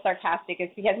reason I was sarcastic is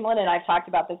because Melinda and I have talked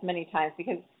about this many times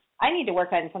because I need to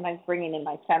work on sometimes bringing in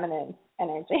my feminine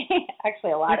energy.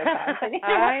 Actually, a lot of times.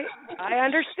 I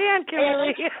understand,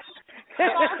 Kimberly.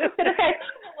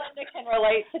 Melinda can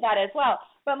relate to that as well.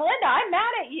 But Melinda, I'm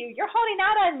mad at you. You're holding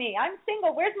out on me. I'm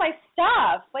single. Where's my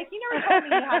stuff? Like, you never told me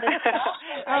you had this stuff.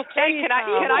 Okay, can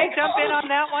I jump in on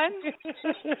that one?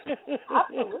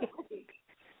 Absolutely.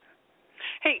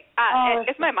 Hey,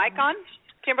 is my mic on?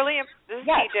 Kimberly, this is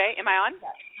yes. TJ. Am I on?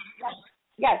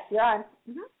 Yes, you're on.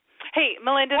 Mm-hmm. Hey,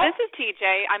 Melinda, this is TJ.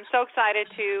 I'm so excited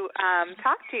to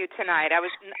talk to you tonight. I was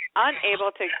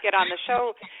unable to get on the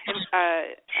show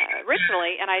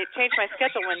originally, and I changed my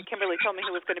schedule when Kimberly told me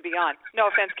who was going to be on. No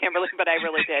offense, Kimberly, but I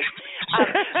really did.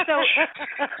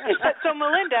 So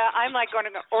Melinda, I'm like going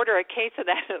to order a case of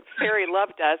that fairy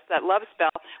love dust, that love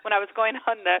spell. When I was going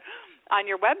on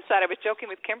your website, I was joking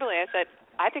with Kimberly. I said,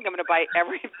 I think I'm going to buy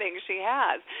everything she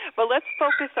has. But let's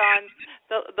focus on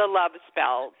the love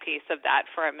spell piece of that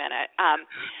for a minute.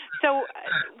 So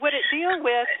would it deal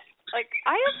with, like,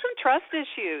 I have some trust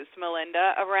issues,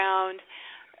 Melinda, around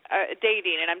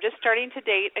dating, and I'm just starting to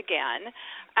date again.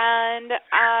 And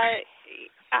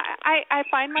I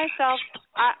find myself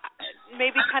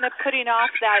maybe kind of putting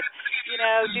off that,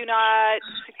 do not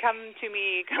come to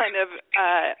me kind of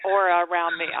aura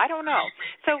around me. I don't know.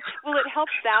 So will it help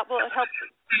that? Will it help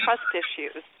trust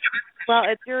issues? Well,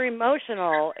 it's your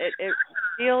emotional. It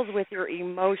deals with your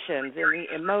emotions and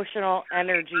the emotional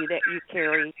energy that you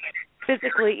carry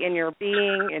physically in your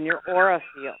being, in your aura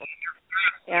field.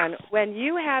 And when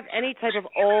you have any type of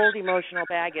old emotional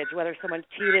baggage, whether someone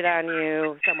cheated on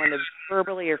you, someone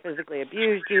verbally or physically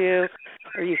abused you,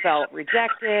 or you felt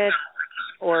rejected,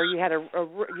 or you had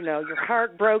your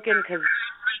heart broken because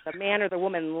the man or the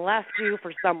woman left you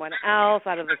for someone else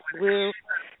out of the blue,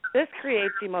 this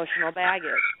creates emotional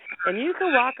baggage. And you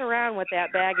can walk around with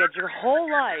that baggage your whole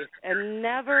life and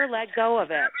never let go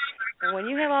of it. And when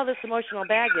you have all this emotional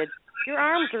baggage, your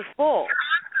arms are full.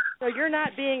 So you're not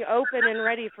being open and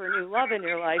ready for new love in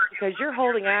your life because you're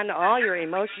holding on to all your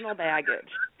emotional baggage.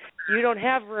 You don't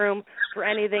have room for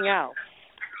anything else.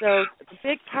 So the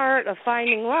big part of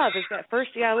finding love is that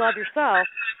first you got to love yourself.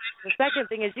 The second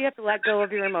thing is you have to let go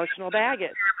of your emotional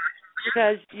baggage.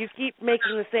 because you keep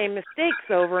making the same mistakes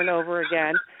over and over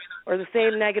again, or the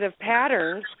same negative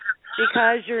patterns,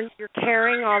 because you're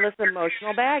carrying all this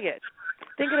emotional baggage.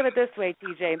 Think of it this way,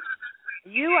 TJ.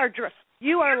 You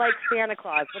are like Santa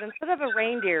Claus, but instead of a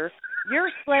reindeer, your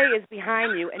sleigh is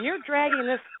behind you, and you're dragging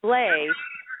this sleigh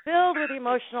filled with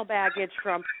emotional baggage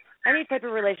from any type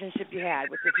of relationship you had,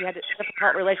 which if you had a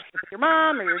difficult relationship with your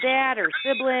mom or your dad or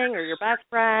sibling or your best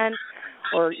friend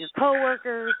or your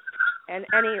coworkers and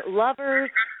any lovers,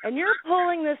 and you're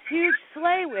pulling this huge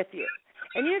sleigh with you,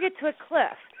 and you get to a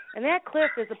cliff, and that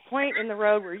cliff is a point in the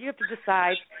road where you have to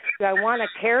decide, do I want to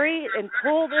carry and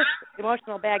pull this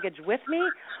emotional baggage with me,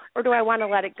 or do I want to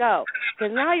let it go?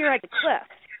 Because now you're at the cliff,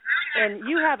 and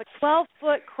you have a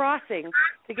 12-foot crossing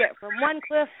to get from one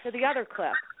cliff to the other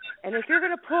cliff. And if you're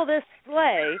going to pull this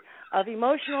sleigh of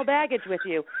emotional baggage with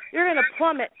you, you're going to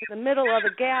plummet to the middle of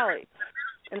the galley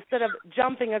instead of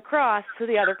jumping across to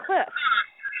the other cliff.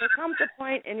 There comes a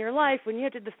point in your life when you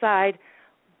have to decide,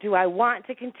 do I want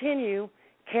to continue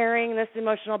carrying this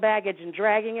emotional baggage and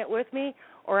dragging it with me,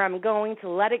 or I'm going to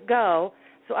let it go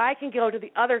so I can go to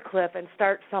the other cliff and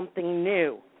start something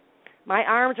new. My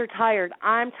arms are tired.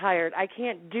 I'm tired. I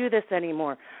can't do this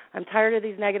anymore. I'm tired of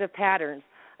these negative patterns.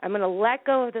 I'm going to let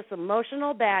go of this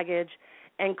emotional baggage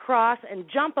and cross and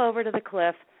jump over to the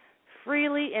cliff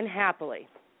freely and happily.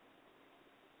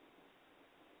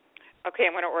 Okay,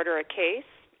 I'm going to order a case.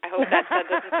 I hope that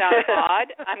doesn't sound odd.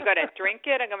 I'm going to drink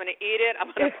it. I'm going to eat it. I'm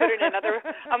going to put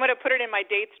it in my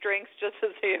date's drinks just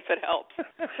to see if it helps.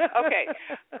 Okay.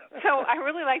 So I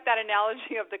really like that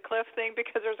analogy of the cliff thing,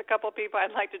 because there's a couple of people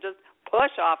I'd like to just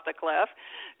push off the cliff.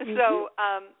 Mm-hmm. So,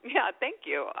 yeah, thank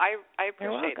you. I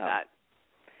appreciate that.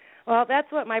 Well, that's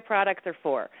what my products are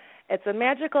for. It's a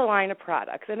magical line of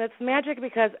products, and it's magic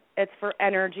because it's for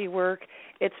energy work,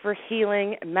 it's for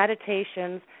healing,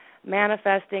 meditations,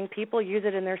 manifesting. People use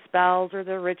it in their spells or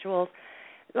their rituals.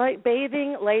 Like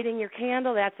bathing, lighting your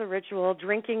candle, that's a ritual.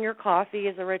 Drinking your coffee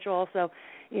is a ritual. So,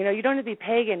 you don't have to be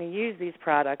pagan to use these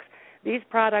products. These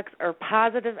products are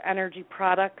positive energy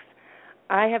products.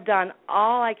 I have done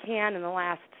all I can in the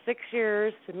last 6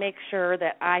 years to make sure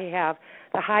that I have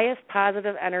the highest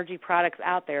positive energy products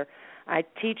out there. I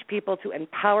teach people to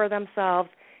empower themselves,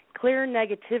 clear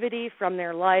negativity from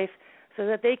their life, so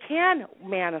that they can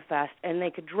manifest and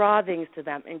they could draw things to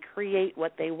them and create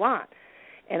what they want.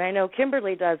 And I know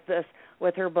Kimberly does this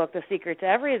with her book, The Secret to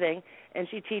Everything, and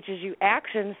she teaches you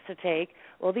actions to take.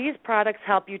 Well, these products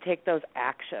help you take those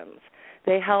actions.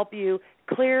 They help you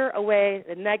clear away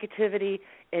the negativity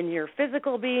in your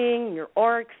physical being, your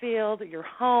auric field, your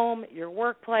home, your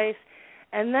workplace,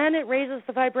 and then it raises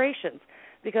the vibrations.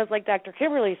 Because like Dr.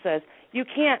 Kimberly says, you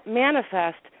can't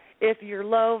manifest if you're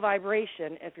low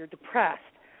vibration, if you're depressed,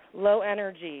 low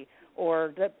energy,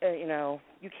 or,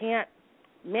 you can't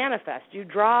manifest. You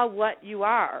draw what you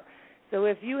are. So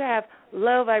if you have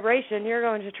low vibration, you're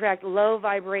going to attract low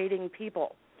vibrating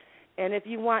people. And if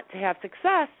you want to have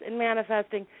success in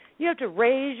manifesting, you have to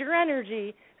raise your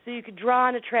energy so you can draw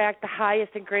and attract the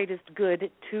highest and greatest good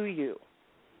to you.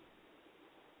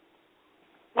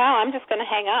 Wow, I'm just going to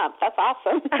hang up. That's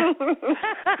awesome.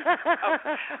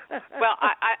 Well,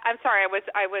 I'm sorry. I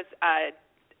was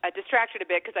distracted a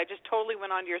bit because I just totally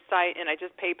went onto your site and I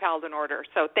just PayPal'd an order.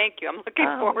 So thank you. I'm looking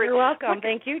forward. You're welcome.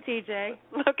 Thank you, TJ.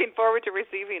 Looking forward to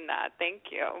receiving that.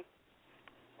 Thank you.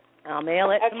 I'll mail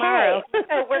it tomorrow.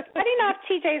 So we're cutting off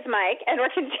TJ's mic, and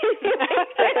we're continuing.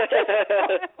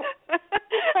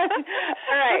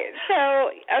 All right. So,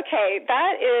 okay,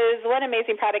 that is one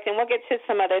amazing product, and we'll get to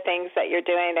some other things that you're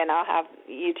doing, and I'll have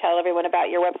you tell everyone about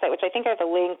your website, which I think I have a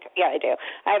link. Yeah, I do.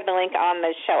 I have the link on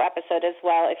the show episode as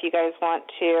well if you guys want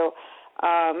to.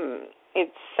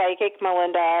 It's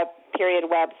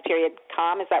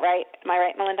psychicmelinda.webs.com. Is that right? Am I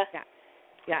right, Melinda? Yeah.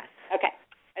 Yes. Okay.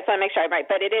 I just want to make sure I'm right,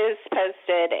 but it is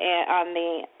posted on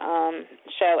the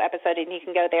show episode, and you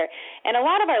can go there. And a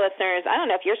lot of our listeners, I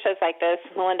don't know if your show's like this,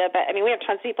 Melinda, but, we have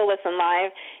tons of people listen live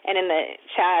and in the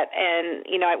chat, and,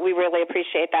 we really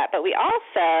appreciate that. But we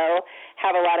also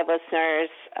have a lot of listeners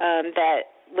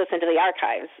that listen to the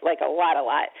archives, like a lot.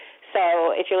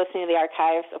 So if you're listening to the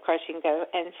archives, of course, you can go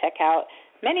and check out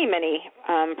many, many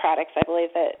products, I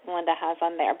believe, that Melinda has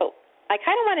on there. But I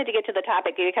kind of wanted to get to the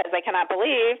topic because I cannot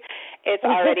believe it's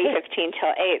already 15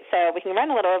 till 8. So we can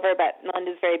run a little over, but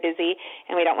Melinda's very busy,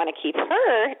 and we don't want to keep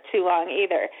her too long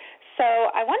either. So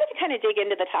I wanted to kind of dig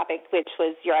into the topic, which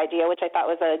was your idea, which I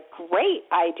thought was a great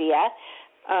idea,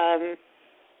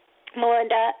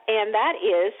 Melinda, and that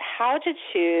is how to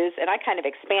choose, and I kind of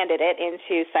expanded it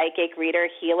into psychic, reader,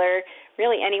 healer,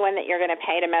 really anyone that you're going to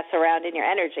pay to mess around in your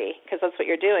energy, because that's what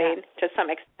you're doing to some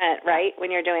extent, right?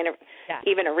 When you're doing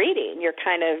even a reading, you're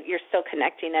still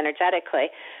connecting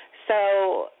energetically.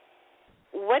 So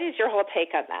what is your whole take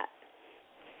on that?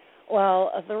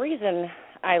 Well, the reason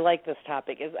I like this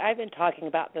topic is I've been talking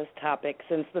about this topic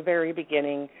since the very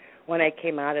beginning when I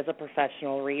came out as a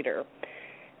professional reader.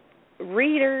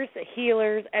 Readers,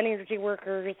 healers, energy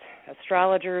workers,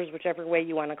 astrologers, whichever way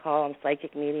you want to call them,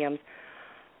 psychic mediums,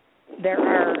 there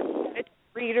are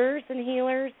readers and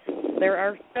healers, there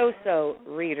are so-so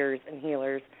readers and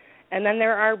healers, and then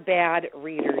there are bad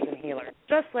readers and healers,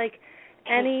 just like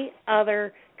any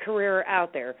other career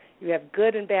out there. You have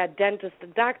good and bad dentists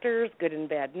and doctors, good and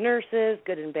bad nurses,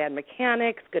 good and bad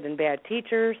mechanics, good and bad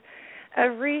teachers.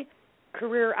 Every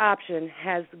career option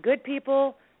has good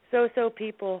people, so-so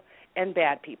people, and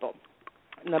bad people.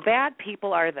 And the bad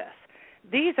people are this.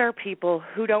 These are people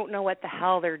who don't know what the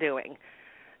hell they're doing.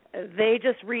 They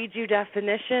just read you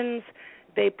definitions.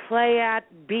 They play at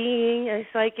being a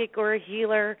psychic or a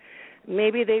healer.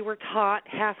 Maybe they were taught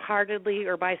half-heartedly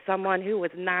or by someone who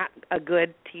was not a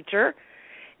good teacher.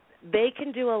 They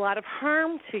can do a lot of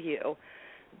harm to you.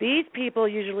 These people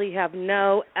usually have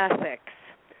no ethics,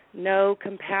 no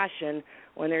compassion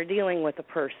when they're dealing with a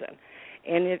person.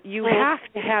 And you have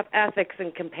to have ethics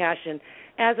and compassion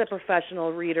as a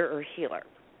professional reader or healer.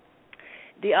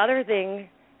 The other thing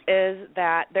is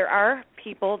that there are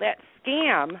people that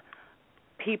scam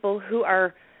people who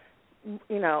are,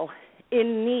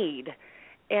 in need.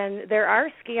 And there are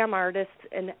scam artists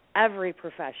in every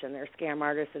profession. There's scam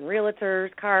artists in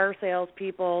realtors, car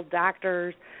salespeople,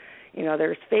 doctors.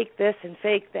 There's fake this and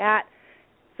fake that.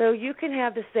 So you can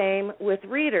have the same with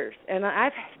readers. And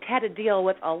I've had to deal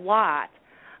with a lot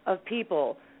of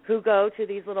people who go to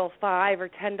these little $5 or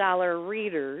 $10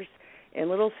 readers in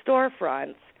little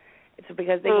storefronts. It's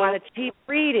because they want a cheap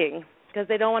reading, because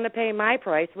they don't want to pay my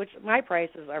price, which my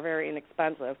prices are very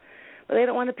inexpensive. But they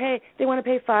don't want to pay. They want to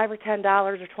pay $5 or $10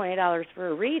 or $20 for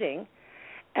a reading,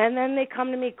 and then they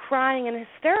come to me crying and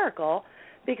hysterical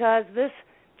because this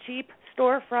cheap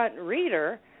storefront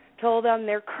reader told them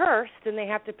they're cursed and they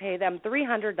have to pay them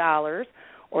 $300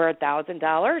 or $1,000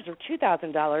 or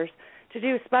 $2,000 to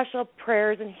do special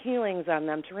prayers and healings on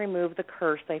them to remove the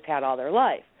curse they've had all their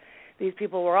life. These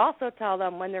people will also tell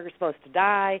them when they're supposed to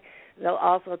die. They'll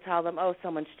also tell them,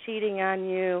 someone's cheating on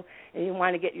you and you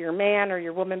want to get your man or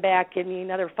your woman back, give me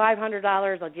another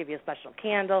 $500, I'll give you a special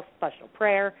candle, special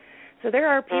prayer. So there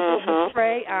are people who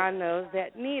prey on those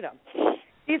that need them.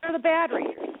 These are the bad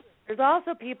readers. There's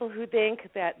also people who think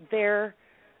that they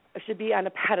should be on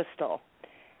a pedestal,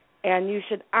 and you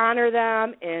should honor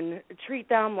them and treat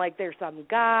them like they're some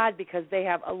god because they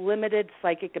have a limited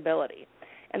psychic ability.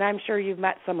 And I'm sure you've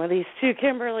met some of these too,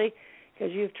 Kimberly,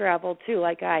 because you've traveled too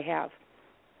like I have.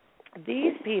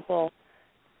 These people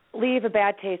leave a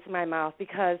bad taste in my mouth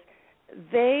because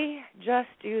they just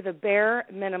do the bare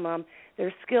minimum.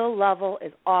 Their skill level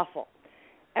is awful.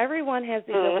 Everyone has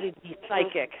the ability to be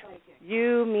psychic.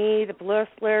 You, me, the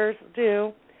listeners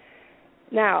do.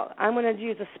 Now, I'm going to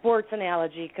use a sports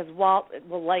analogy because Walt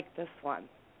will like this one.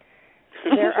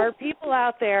 There are people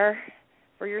out there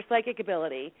for your psychic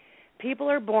ability. People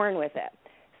are born with it.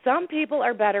 Some people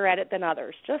are better at it than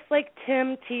others, just like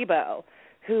Tim Tebow,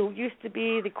 who used to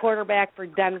be the quarterback for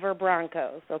Denver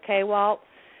Broncos. Okay, Walt?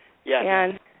 Yeah.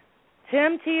 And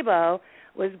Tim Tebow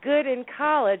was good in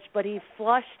college, but he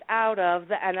flushed out of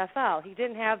the NFL. He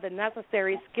didn't have the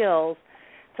necessary skills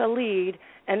to lead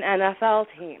an NFL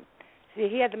team. See,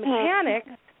 he had the mechanics,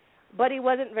 but he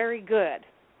wasn't very good.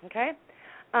 Okay?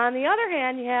 On the other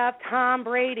hand, you have Tom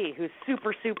Brady, who's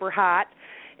super, super hot,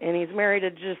 and he's married to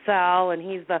Giselle, and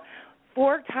he's the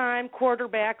 4-time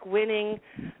quarterback winning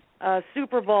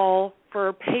Super Bowl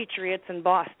for Patriots in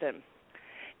Boston.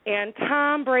 And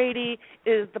Tom Brady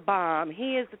is the bomb.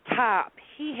 He is the top.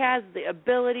 He has the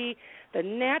ability, the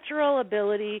natural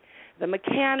ability, the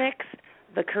mechanics,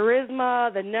 the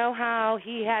charisma, the know-how.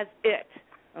 He has it,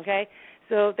 okay?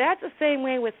 So that's the same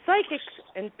way with psychics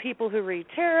and people who read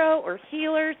tarot or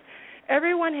healers.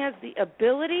 Everyone has the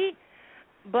ability,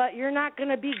 but you're not going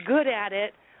to be good at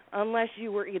it unless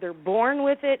you were either born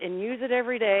with it and use it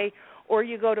every day, or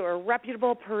you go to a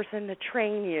reputable person to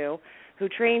train you, who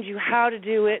trains you how to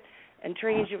do it and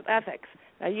trains you with ethics.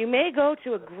 Now, you may go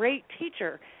to a great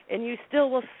teacher and you still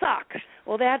will suck.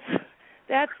 Well, that's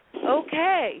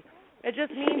okay. It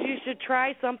just means you should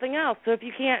try something else. So if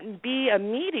you can't be a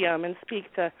medium and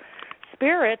speak to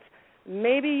spirits,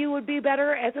 maybe you would be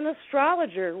better as an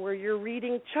astrologer where you're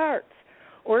reading charts.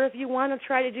 Or if you want to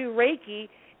try to do Reiki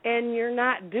and you're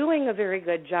not doing a very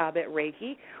good job at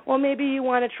Reiki, well, maybe you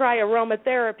want to try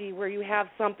aromatherapy where you have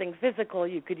something physical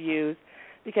you could use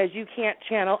because you can't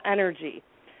channel energy.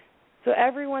 So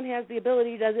everyone has the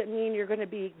ability. Doesn't mean you're going to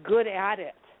be good at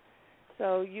it.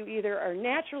 So you either are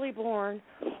naturally born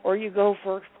or you go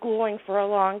for schooling for a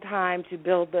long time to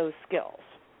build those skills.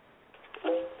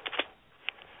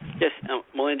 Yes,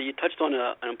 Melinda, you touched on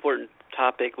an important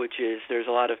topic, which is there's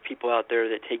a lot of people out there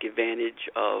that take advantage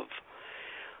of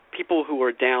people who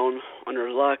are down on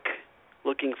their luck,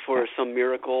 looking for some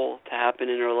miracle to happen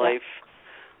in their life.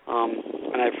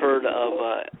 And I've heard of,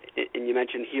 and you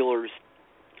mentioned healers.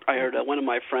 I heard one of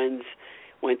my friends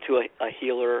went to a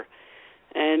healer,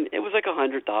 and it was like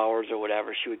 $100 or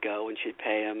whatever. She would go and she'd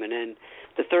pay him, and then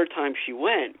the third time she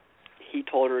went, he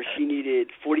told her she needed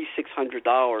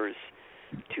 $4,600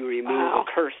 to remove a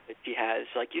curse that she has,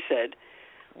 like you said.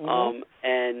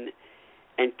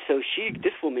 And so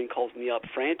this woman calls me up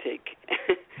frantic,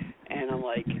 and I'm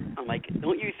like,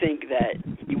 don't you think that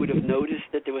you would have noticed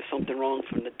that there was something wrong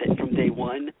from day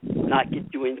one, not get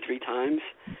you in 3 times,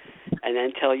 and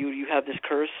then tell you have this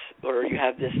curse or you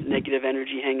have this negative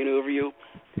energy hanging over you?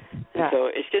 And so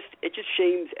it just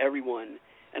shames everyone.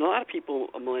 And a lot of people,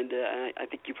 Melinda, and I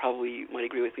think you probably might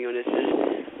agree with me on this,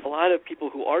 is a lot of people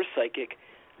who are psychic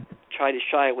try to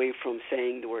shy away from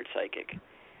saying the word psychic.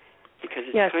 Because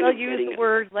it's kind of they'll use the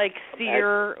word like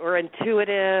seer or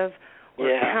intuitive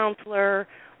or counselor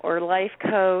or life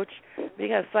coach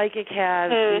because psychic has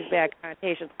these bad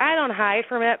connotations. I don't hide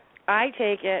from it. I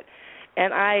take it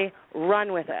and I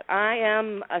run with it. I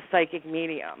am a psychic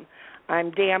medium.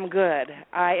 I'm damn good.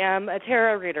 I am a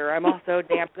tarot reader. I'm also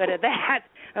damn good at that.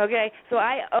 Okay? So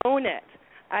I own it.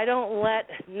 I don't let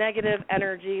negative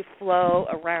energy flow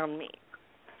around me.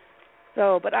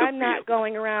 So, but I'm not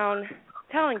going around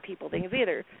telling people things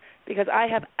either because I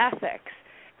have ethics,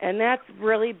 and that's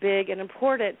really big and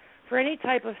important for any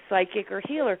type of psychic or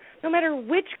healer. No matter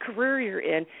which career you're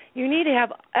in, you need to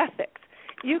have ethics.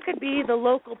 You could be the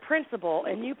local principal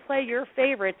and you play your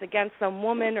favorites against some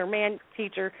woman or man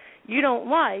teacher you don't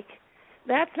like.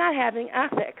 That's not having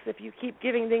ethics. If you keep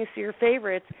giving things to your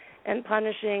favorites and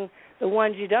punishing the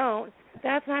ones you don't,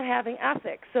 that's not having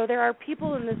ethics. So there are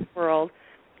people in this world,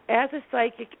 as a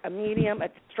psychic, a medium, an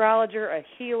astrologer, a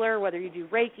healer, whether you do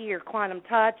Reiki or quantum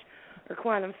touch or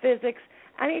quantum physics,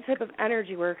 any type of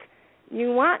energy work,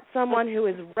 you want someone who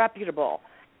is reputable.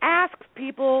 Ask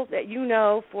people that you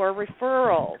know for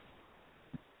referrals.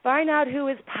 Find out who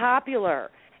is popular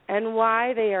and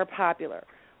why they are popular.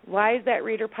 Why is that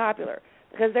reader popular?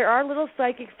 Because there are little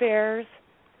psychic fairs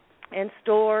and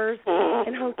stores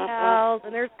and hotels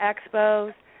and there's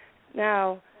expos.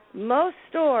 Now, most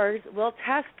stores will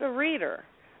test the reader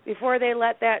before they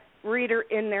let that reader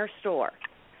in their store.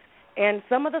 And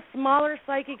some of the smaller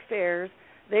psychic fairs,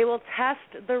 they will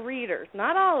test the readers.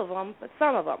 Not all of them, but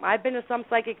some of them. I've been to some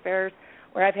psychic fairs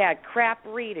where I've had crap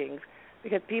readings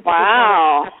because people...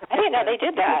 Wow. I didn't know they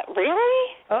did that.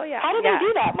 Really? Oh, yeah. How do they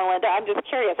do that, Melinda? I'm just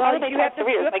curious. How do they test the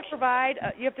readers?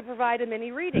 You have to provide a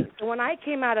mini reading. So when I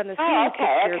came out on the scene 6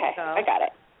 years ago... I got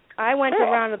it. I went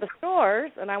around to the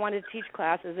stores, and I wanted to teach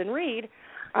classes and read.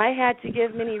 I had to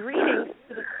give mini readings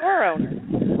to the store owners,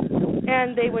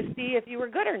 and they would see if you were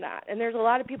good or not. And there's a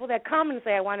lot of people that come and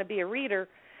say, I want to be a reader,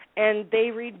 and they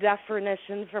read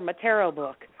definitions from a tarot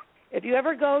book. If you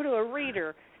ever go to a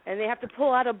reader and they have to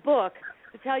pull out a book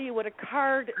to tell you what a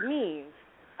card means,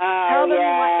 tell them you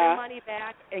want your money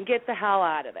back and get the hell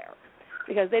out of there.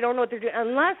 Because they don't know what they're doing,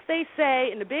 unless they say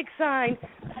in the big sign,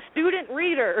 student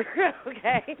reader,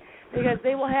 okay? Because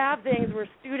they will have things where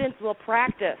students will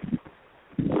practice.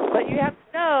 But you have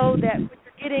to know that what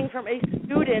you're getting from a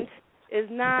student is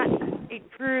not a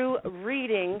true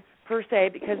reading per se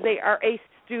because they are a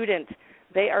student.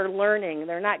 They are learning.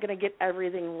 They're not going to get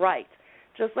everything right.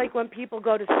 Just like when people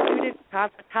go to student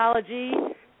cosmetology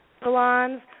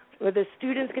salons, where the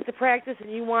students get to practice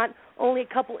and you want only a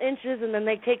couple inches and then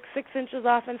they take 6 inches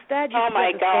off instead. Oh,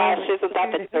 my gosh, isn't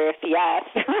that the truth? Yes.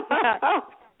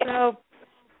 So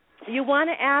you want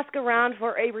to ask around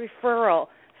for a referral,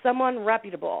 someone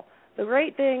reputable. The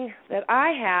great thing that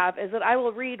I have is that I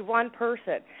will read one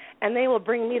person, and they will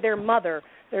bring me their mother,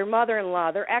 their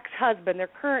mother-in-law, their ex-husband, their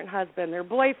current husband, their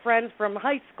boyfriends from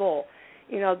high school.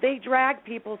 You know, they drag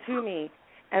people to me,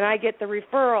 and I get the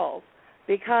referrals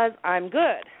because I'm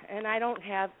good, and I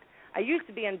used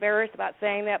to be embarrassed about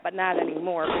saying that, but not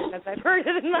anymore because I've heard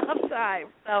it enough times.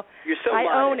 So I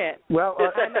own it. Well,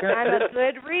 I'm a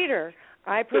good reader.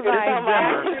 I provide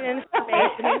accurate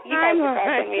information and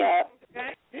timeline.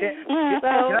 Can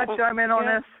I chime in on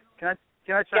this? Can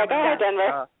I chime in? Go ahead,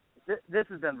 Denver. this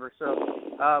is Denver. So,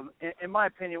 in my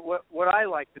opinion, what I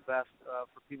like the best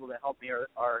for people that help me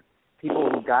are people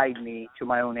who guide me to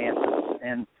my own answers.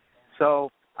 And so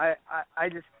I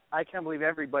can't believe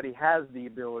everybody has the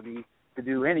ability to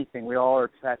do anything. We all are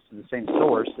attached to the same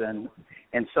source, and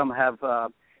some have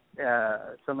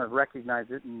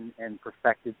recognized it and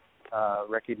perfected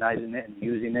recognizing it and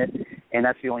using it, and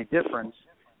that's the only difference.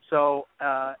 So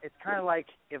it's kind of like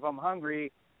if I'm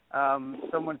hungry,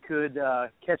 someone could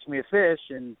catch me a fish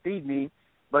and feed me,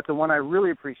 but the one I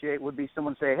really appreciate would be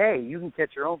someone say, hey, you can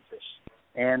catch your own fish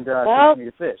and teach me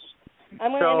the fish.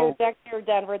 I'm going to interject here,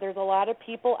 Denver. There's a lot of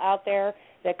people out there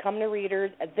that come to readers.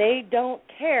 They don't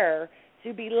care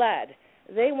to be led.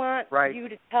 They want you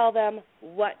to tell them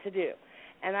what to do.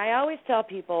 And I always tell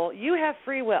people, you have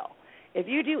free will. If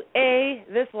you do A,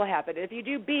 this will happen. If you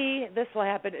do B, this will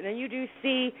happen. And then you do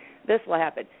C, this will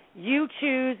happen. You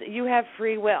choose. You have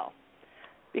free will.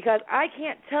 Because I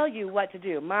can't tell you what to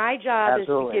do. My job is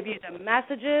to give you the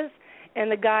messages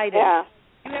and the guidance. Yeah.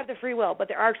 You have the free will. But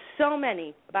there are so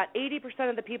many, about 80%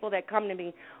 of the people that come to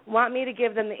me want me to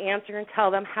give them the answer and tell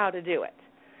them how to do it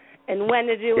and when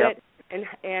to do it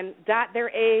and dot their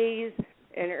A's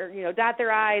and dot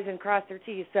their I's and cross their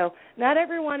T's. So not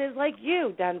everyone is like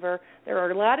you, Denver. There are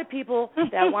a lot of people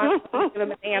that want to give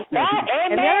them an answer.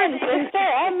 Amen, sister,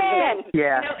 amen.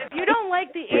 Yeah. If you don't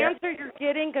like the answer you're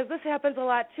getting, because this happens a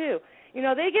lot too,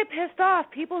 they get pissed off.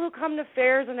 People who come to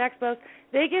fairs and expos,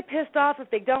 they get pissed off if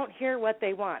they don't hear what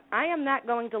they want. I am not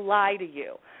going to lie to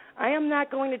you. I am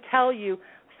not going to tell you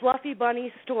fluffy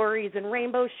bunny stories and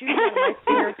rainbow shoes on my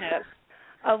fingertips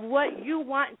of what you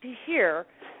want to hear.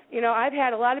 I've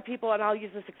had a lot of people, and I'll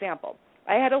use this example.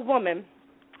 I had a woman,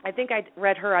 I think I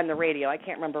read her on the radio. I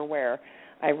can't remember where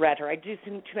I read her. I do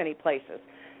too many places.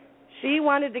 She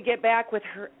wanted to get back with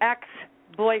her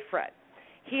ex-boyfriend.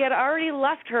 He had already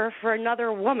left her for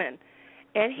another woman,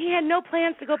 and he had no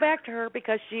plans to go back to her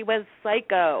because she was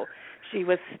psycho. She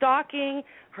was stalking,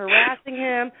 harassing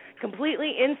him,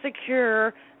 completely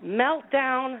insecure,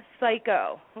 meltdown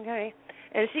psycho, okay?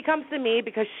 And she comes to me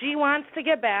because she wants to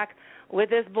get back with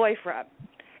his boyfriend.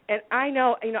 And I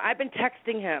know, I've been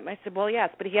texting him. I said, well, yes,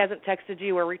 but he hasn't texted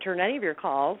you or returned any of your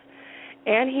calls.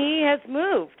 And he has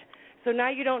moved. So now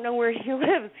you don't know where he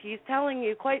lives. He's telling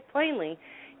you quite plainly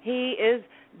he is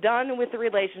done with the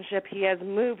relationship. He has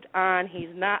moved on.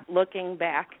 He's not looking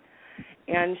back.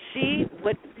 And she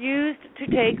refused to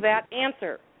take that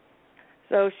answer.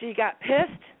 So she got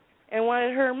pissed and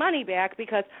wanted her money back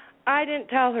because I didn't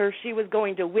tell her she was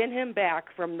going to win him back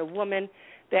from the woman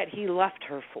that he left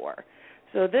her for.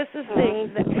 So this is things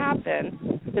that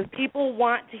happen because people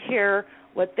want to hear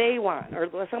what they want,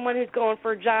 or someone who's going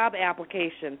for a job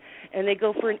application and they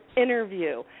go for an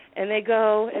interview and they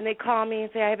go and they call me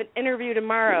and say, I have an interview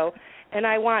tomorrow and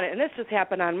I want it. And this just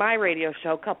happened on my radio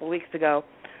show a couple weeks ago.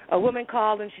 A woman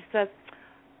called and she says,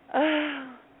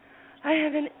 oh, I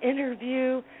have an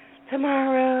interview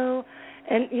tomorrow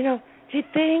and, do you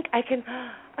think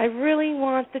I really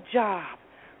want the job.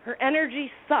 Her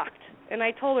energy sucked, and I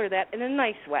told her that in a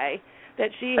nice way, that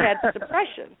she had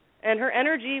depression, and her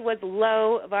energy was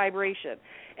low vibration,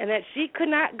 and that she could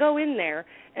not go in there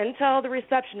and tell the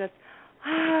receptionist,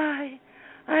 hi,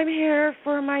 I'm here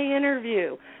for my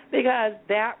interview, because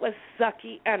that was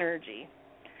sucky energy.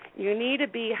 You need to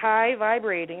be high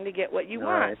vibrating to get what you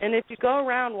want, and if you go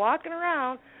around walking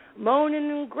around moaning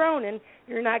and groaning,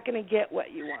 you're not going to get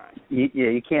what you want.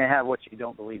 You can't have what you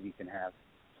don't believe you can have,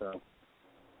 so...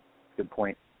 Good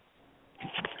point.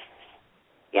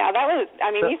 Yeah,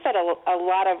 you said a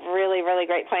lot of really, really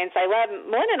great points.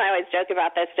 Melinda and I always joke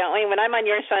about this, don't we? When I'm on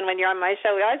your show and when you're on my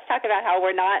show, we always talk about how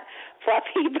we're not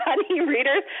fluffy bunny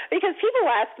readers because people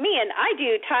ask me, and I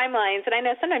do timelines, and I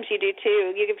know sometimes you do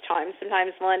too. You give times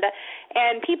sometimes, Melinda.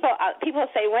 And people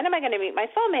say, when am I going to meet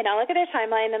my soulmate? And I'll look at their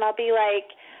timeline, and I'll be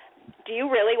like, do you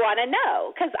really want to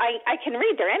know? Because I can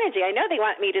read their energy. I know they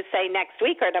want me to say next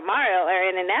week or tomorrow or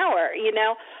in an hour,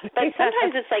 But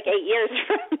sometimes it's like 8 years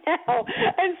from now.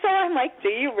 And so I'm like, do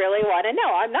you really want to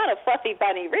know? I'm not a fluffy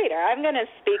bunny reader. I'm going to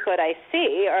speak what I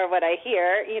see or what I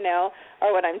hear, or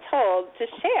what I'm told to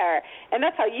share. And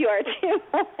that's how you are too,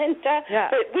 Melinda. Yeah.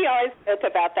 But we always joke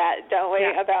about that, don't we,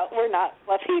 about we're not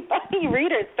fluffy bunny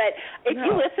readers. But if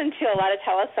you listen to a lot of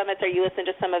telesummits or you listen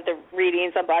to some of the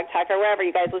readings on Blog Talk or wherever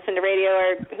you guys listen to radio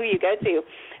or who you go to,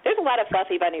 there's a lot of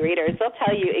fluffy bunny readers. They'll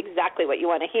tell you exactly what you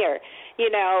want to hear. You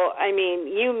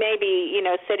may be,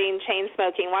 sitting chain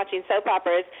smoking, watching soap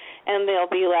operas, and they'll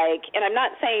be like, and I'm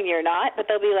not saying you're not, but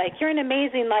they'll be like, you're an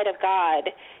amazing light of God.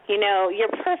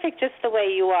 You're perfect just the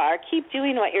way you are. Keep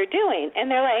doing what you're doing.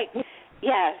 And they're like,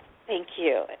 yes, Thank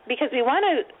you. Because we want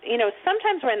to,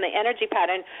 sometimes we're in the energy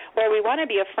pattern where we want to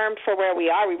be affirmed for where we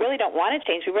are. We really don't want to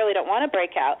change. We really don't want to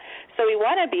break out. So we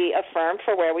want to be affirmed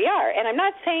for where we are. And I'm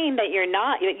not saying that you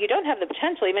don't have the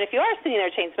potential. Even if you are sitting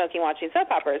there chain smoking, watching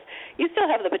soap operas, you still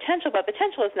have the potential. But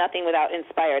potential is nothing without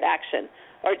inspired action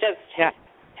or just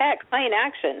plain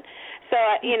action. So,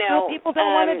 people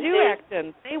don't want to do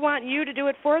action. They want you to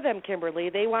do it for them, Kimberly.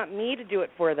 They want me to do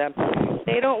it for them.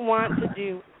 They don't want to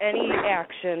do any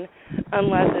action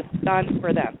unless it's done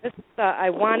for them. This is I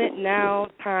want it now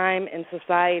time in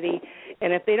society.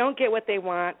 And if they don't get what they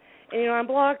want, and, on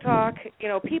Blog Talk,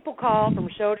 people call from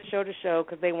show to show to show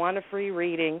because they want a free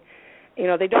reading. They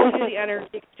don't do the energy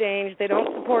exchange. They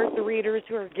don't support the readers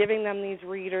who are giving them these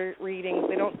readings.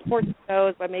 They don't support the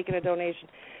shows by making a donation.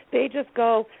 They just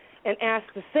go and ask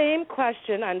the same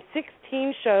question on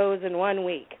 16 shows in 1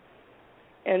 week.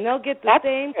 And they'll get the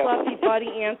same fluffy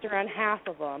buddy answer on half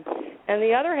of them. And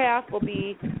the other half will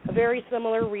be a very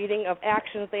similar reading of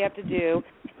actions they have to do.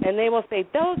 And they will say,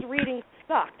 those readings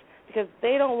sucked because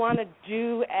they don't want to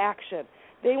do action.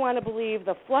 They want to believe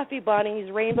the fluffy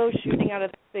bunnies, rainbows shooting out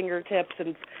of their fingertips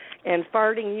and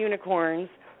farting unicorns,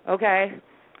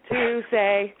 to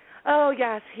say, oh,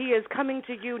 yes, he is coming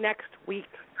to you next week.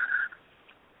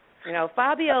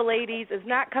 Fabio, ladies, is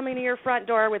not coming to your front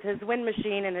door with his wind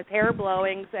machine and his hair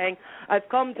blowing saying, I've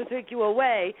come to take you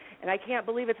away, and I can't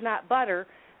believe it's not butter,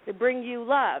 to bring you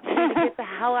love. You need to get the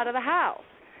hell out of the house.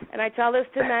 And I tell this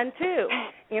to men, too.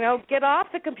 Get off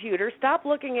the computer, stop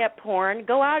looking at porn,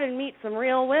 go out and meet some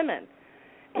real women.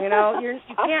 You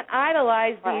can't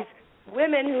idolize these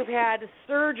women who've had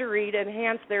surgery to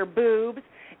enhance their boobs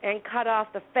and cut off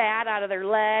the fat out of their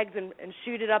legs and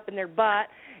shoot it up in their butt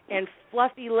and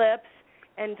fluffy lips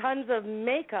and tons of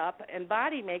makeup and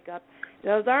body makeup.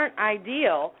 Those aren't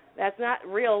ideal. That's not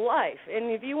real life.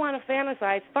 And if you want to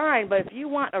fantasize, fine. But if you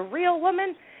want a real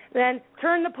woman, then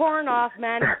turn the porn off,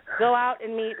 men. Go out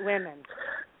and meet women.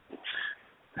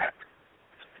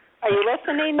 Are you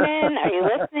listening, men? Are you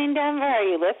listening, Denver? Are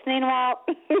you listening, Walt?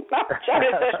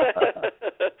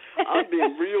 I'm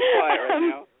being real quiet right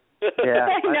now. Yeah,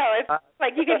 I know. It's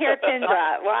like you can hear a pin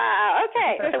drop. Wow.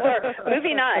 Okay, so we're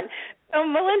moving on. So,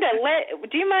 Melinda,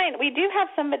 do you mind? We do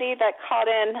have somebody that called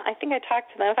in. I think I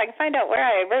talked to them. If I can find out where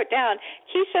I wrote down.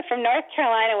 Keisha from North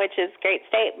Carolina, which is a great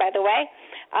state, by the way.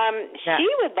 She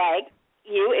would like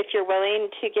you, if you're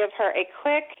willing, to give her a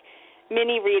quick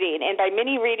mini reading. And by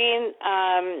mini reading,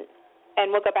 and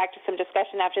we'll go back to some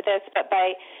discussion after this, but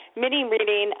by mini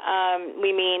reading, we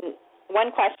mean one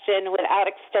question without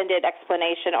extended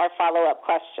explanation or follow-up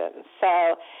questions.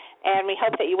 So, and we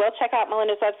hope that you will check out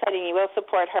Melinda's website and you will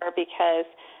support her because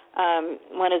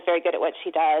Melinda's very good at what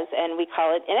she does, and we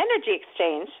call it an energy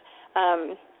exchange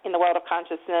in the world of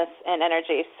consciousness and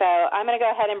energy. So I'm going to go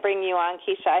ahead and bring you on,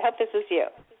 Keisha. I hope this is you.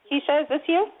 Keisha, is this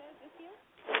you?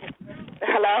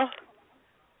 Hello?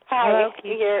 Hi. Hello,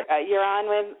 you're on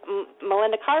with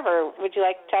Melinda Carver. Would you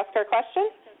like to ask her a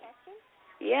question?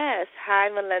 Yes. Hi,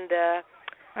 Melinda.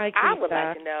 Hi, I would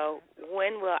like to know,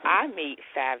 when will I meet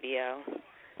Fabio?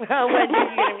 Well, when are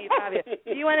you going to meet Fabio?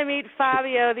 Do you want to meet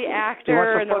Fabio, the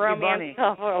actor and the romance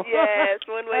couple? Yes.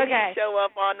 When will he show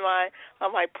up on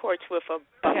my porch with a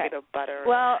bucket of butter?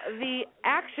 Well, the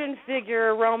action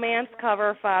figure romance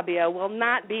cover Fabio will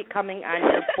not be coming on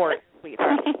your porch,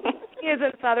 sweetheart. He is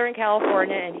in Southern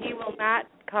California, and he will not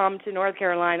come to North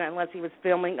Carolina unless he was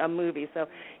filming a movie. So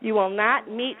you will not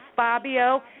meet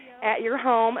Fabio at your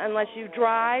home unless you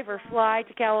drive or fly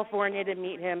to California to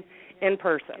meet him in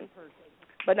person.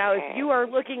 But now if you are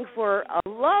looking for a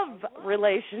love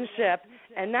relationship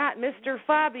and not Mr.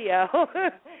 Fabio,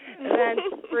 then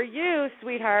for you,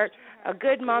 sweetheart, a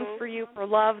good month for you for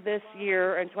love this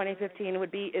year in 2015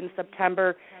 would be in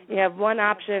September. You have one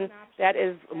option that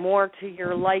is more to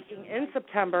your liking in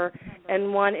September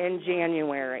and one in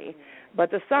January. But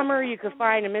the summer, you could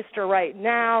find a Mr. right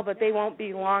now, but they won't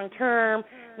be long-term.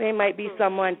 They might be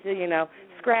someone to,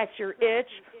 scratch your itch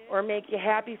or make you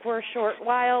happy for a short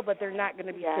while, but they're not going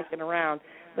to be sticking around.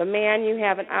 The man you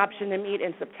have an option to meet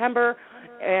in September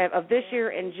of this year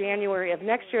and January of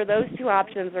next year, those two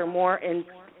options are more in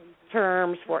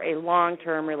terms for a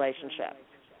long-term relationship.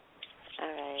 All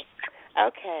right.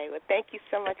 Okay. Well, thank you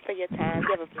so much for your time.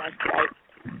 You have a blessed night.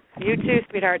 You too,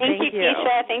 sweetheart. Thank you,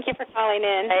 Keisha. Thank you for calling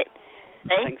in.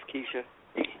 Thanks, Keisha.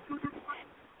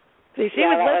 See, she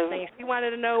was listening. She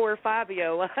wanted to know where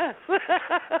Fabio was.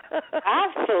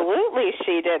 Absolutely,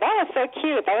 she did. That was so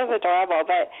cute. That was adorable.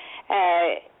 But,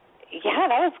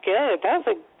 that was good. That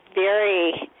was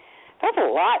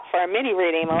a lot for a mini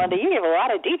reading, Melinda. You gave a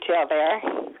lot of detail there.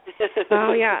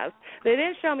 Oh, yes. They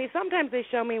didn't show me. Sometimes they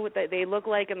show me what they look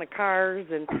like in the cars,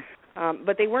 and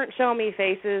but they weren't showing me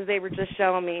faces. They were just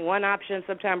showing me one option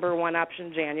September, one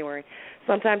option January.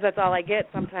 Sometimes that's all I get.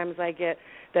 Sometimes I get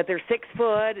that they're 6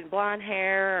 foot and blonde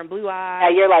hair and blue eyes.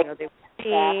 Yeah, you're like,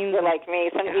 you're like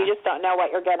me. You just don't know what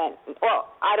you're going to,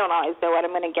 well, I don't always know what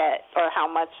I'm going to get or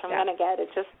how much I'm going to get.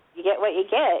 It's just, you get what you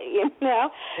get,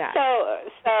 know? Yeah. So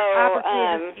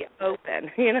be open,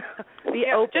 be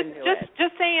open to it.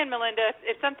 Just saying, Melinda,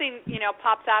 if something,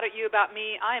 pops out at you about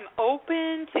me, I'm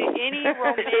open to any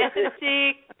romantic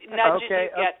nudges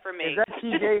you get from me.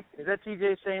 Is that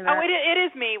TJ saying that? Oh, it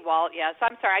is me, Walt, yes.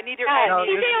 I'm sorry. I need to...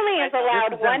 TJ only is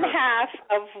allowed one half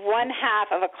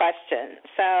of a question.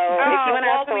 So if you want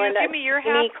to ask Melinda, give me your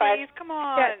half, please? Come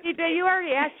on. Yeah, TJ, you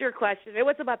already asked your question. It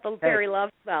was about the fairy love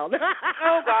spell.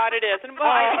 Oh, God, it is. And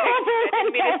I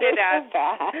didn't mean to say that.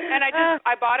 And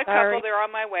I bought a couple. They're on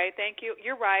my way. Thank you.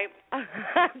 You're right.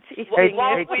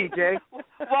 Hey, TJ.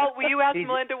 Walt, will you ask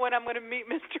Melinda when I'm going to meet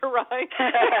Mr. Right?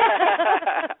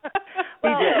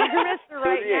 Well, Mr.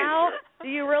 Right now, do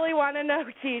you really want to know,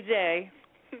 TJ?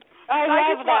 I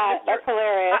love that. That's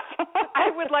hilarious.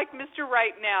 I would like Mr.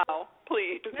 Right now,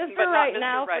 please. Mr. Right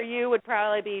now for you would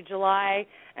probably be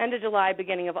end of July,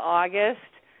 beginning of August,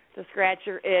 to scratch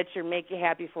your itch or make you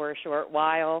happy for a short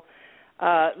while.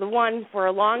 The one for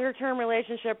a longer-term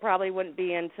relationship probably wouldn't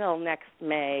be until next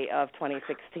May of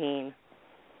 2016.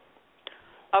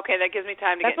 Okay, that gives me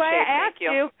time to get in shape. That's why I asked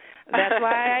you. That's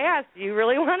why I asked. You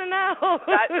really want to know?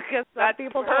 Because some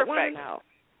people don't want to know.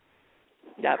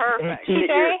 Yep. Perfect.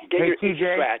 Hey,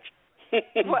 TJ. Scratch.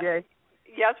 TJ.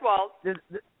 Yes, Walt.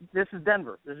 This is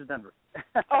Denver.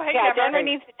 Oh, hey, Denver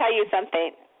needs to tell you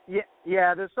something.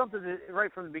 Yeah. There's something that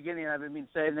right from the beginning I've been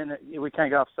saying, and then we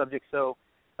kind of got off subject. So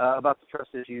about the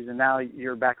trust issues, and now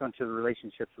you're back onto the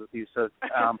relationships with you. So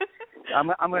I'm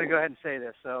going to go ahead and say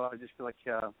this. So I just feel like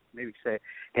maybe say it.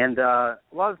 And a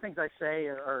lot of the things I say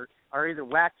are either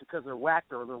whacked because they're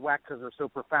whacked, or they're whacked because they're so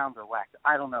profound they're whacked.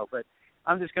 I don't know, but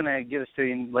I'm just going to give this to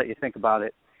you and let you think about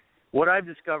it. What I've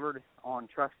discovered on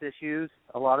trust issues,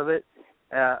 a lot of it,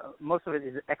 most of it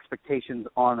is expectations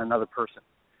on another person.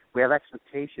 We have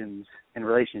expectations in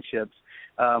relationships.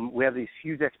 We have these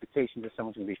huge expectations that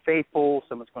someone's going to be faithful,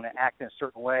 someone's going to act in a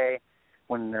certain way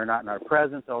when they're not in our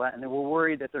presence, all that, and then we're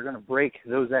worried that they're going to break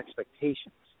those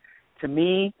expectations. To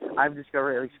me, I've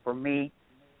discovered, at least for me,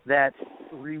 that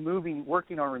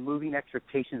working on removing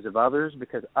expectations of others,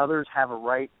 because others have a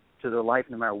right to their life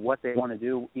no matter what they want to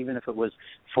do, even if it was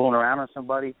fooling around on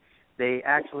somebody, they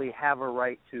actually have a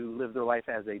right to live their life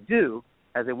as they do,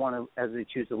 as they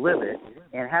choose to live it.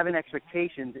 And having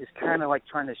expectations is kind of like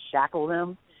trying to shackle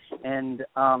them. And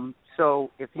so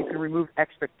if you can remove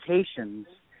expectations,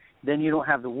 then you don't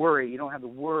have the worry. You don't have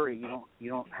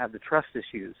the trust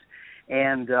issues.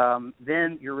 And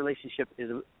then your relationship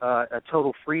is a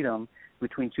total freedom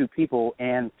between two people,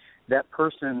 and that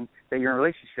person that you're in a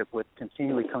relationship with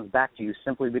continually comes back to you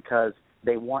simply because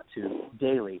they want to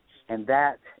daily. And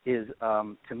that is,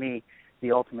 to me,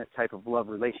 the ultimate type of love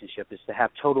relationship, is to have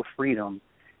total freedom,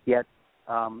 yet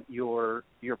your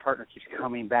partner keeps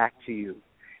coming back to you.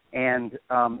 And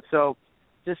so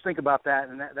just think about that,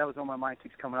 and that was on my mind,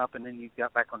 keeps coming up, and then you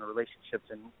got back on the relationships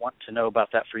and want to know about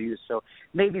that for you. So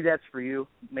maybe that's for you,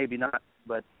 maybe not,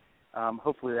 but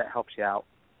hopefully that helps you out.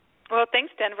 Well,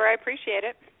 thanks, Denver. I appreciate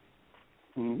it.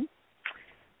 Mm-hmm.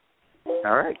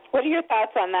 All right. What are your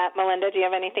thoughts on that, Melinda? Do you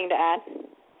have anything to add?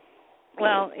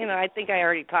 Well, I think I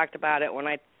already talked about it when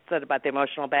I said about the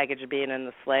emotional baggage of being in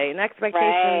the sleigh. And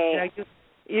expectations,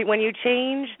 right. When you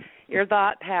change your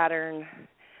thought pattern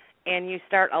and you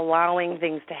start allowing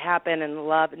things to happen in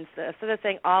love, instead of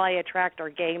saying all I attract are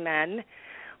gay men,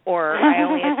 or I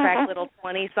only attract little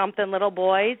 20-something little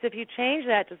boys, if you change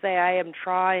that to say I am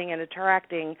trying and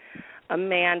attracting a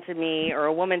man to me or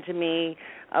a woman to me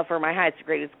for my highest and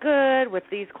greatest good with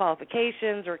these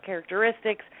qualifications or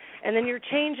characteristics, and then you're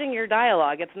changing your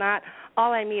dialogue. It's not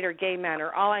all I meet are gay men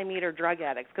or all I meet are drug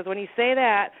addicts, because when you say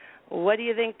that, what do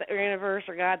you think the universe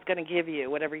or God's going to give you,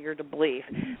 whatever you're to believe?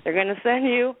 They're going to send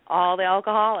you all the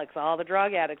alcoholics, all the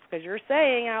drug addicts, because you're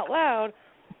saying out loud,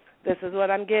 this is what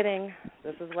I'm getting,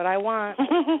 this is what I want.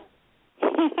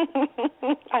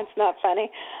 That's not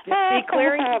funny. Just be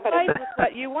clear in your place with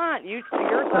what you want. Your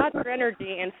thoughts are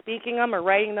energy, and speaking them or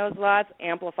writing those thoughts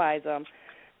amplifies them.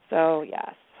 So,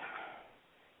 yes.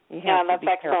 Yeah, that's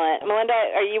excellent. Melinda,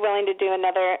 are you willing to do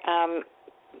another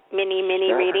mini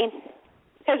sure. reading?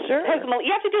 Sure. Cause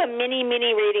you have to do a mini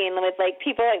reading with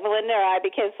people like Melinda or I,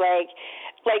 because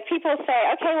like people say,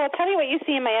 okay, well, tell me what you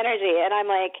see in my energy, and I'm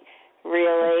like,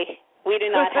 really? We do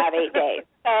not have 8 days.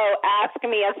 So ask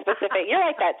me a specific. You're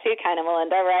like that too, kind of,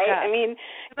 Melinda, right? Yeah. I mean,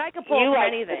 I could pull you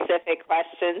like anything. specific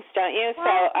questions, don't you?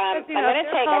 Well,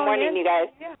 so I'm warning you guys.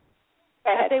 Yeah.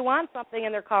 Go ahead. If they want something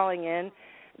and they're calling in,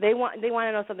 they want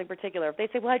to know something particular. If they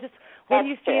say, well, what do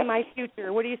you see in my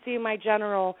future? What do you see in my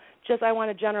general? I want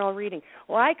a general reading.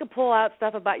 Well, I could pull out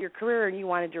stuff about your career and you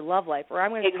wanted your love life, or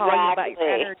I'm going to call you about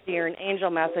your energy or an angel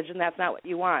message, and that's not what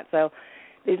you want. So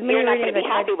you're not going to be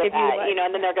happy with that,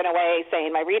 and then they're going to away saying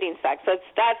my reading sucks. So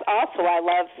that's also why I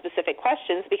love specific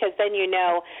questions, because then you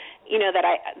know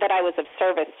that I was of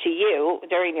service to you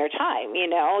during your time.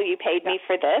 You paid me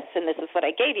for this, and this is what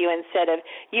I gave you, instead of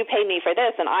you paid me for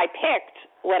this and I picked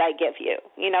what I give you.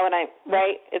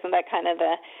 Right? Isn't that kind of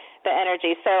the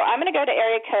energy? So I'm going to go to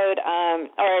area code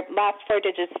or last 4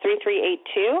 digits 3382.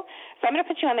 So I'm going to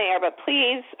put you on the air, but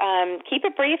please keep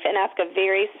it brief and ask a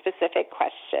very specific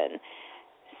question.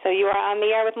 So you are on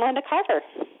the air with Melinda Carver.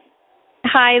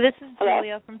 Hi, this is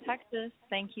Julia from Texas.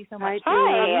 Thank you so much.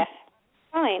 Hi.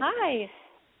 Hi.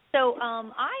 So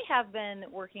I have been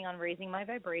working on raising my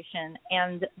vibration,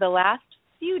 and the last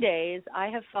few days I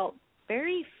have felt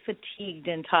very fatigued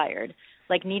and tired,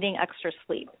 like needing extra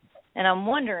sleep. And I'm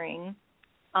wondering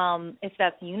if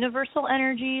that's universal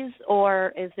energies,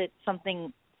 or is it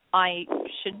something I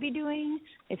should be doing?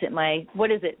 My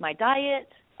diet?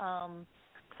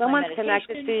 Someone's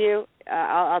connected to you.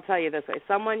 I'll tell you this way.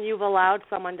 You've allowed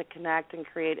someone to connect and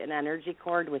create an energy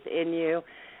cord within you,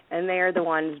 and they're the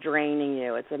ones draining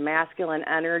you. It's a masculine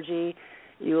energy.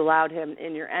 You allowed him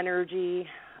in your energy,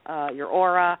 your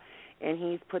aura, and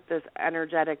he's put this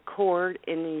energetic cord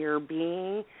into your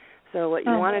being. So what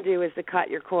you want to do is to cut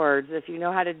your cords. If you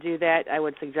know how to do that, I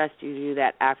would suggest you do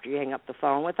that after you hang up the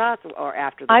phone with us or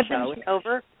after the show is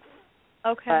over.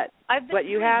 Okay. But what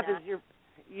you have is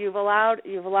you've allowed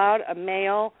a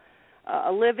male,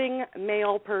 a living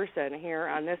male person here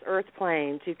on this earth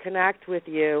plane to connect with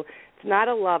you. It's not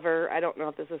a lover. I don't know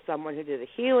if this is someone who did a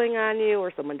healing on you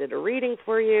or someone did a reading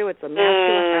for you. It's a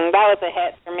masculine. That was a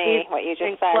hit for me, what you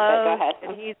just said, but go ahead.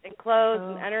 And he's enclosed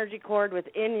an energy cord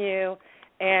within you,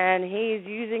 and he's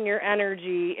using your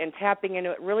energy and tapping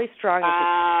into it really strong.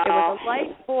 It was a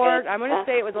light cord. I'm going to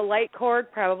say it was a light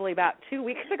cord probably about 2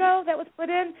 weeks ago that was put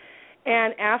in.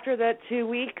 And after that 2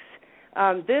 weeks,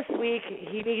 this week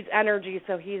he needs energy,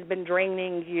 so he's been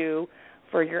draining you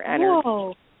for your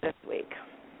energy this week.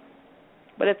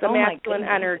 But it's a masculine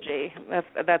energy.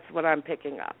 That's what I'm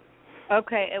picking up.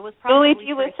 Okay, it was probably. Julie, do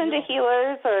you listen to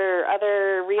healers or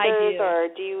other readers, or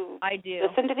do you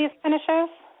listen to these kind of shows?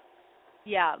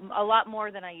 Yeah, a lot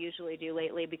more than I usually do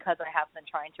lately, because I have been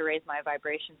trying to raise my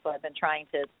vibration, so I've been trying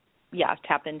to,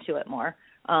 tap into it more.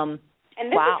 And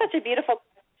this is such a beautiful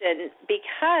question,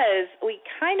 because we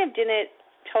kind of didn't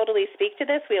totally speak to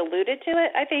this. We alluded to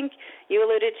it. I think you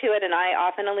alluded to it, and I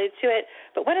often allude to it.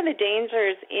 But one of the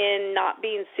dangers in not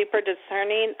being super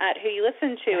discerning at who you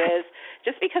listen to is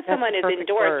just because someone is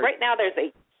endorsed. Right now there's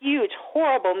a huge,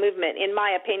 horrible movement, in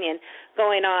my opinion,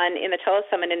 going on in the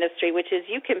telesummit industry, which is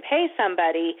you can pay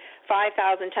somebody $5,000,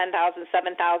 $10,000,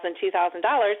 $7,000,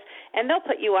 $2,000, and they'll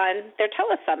put you on their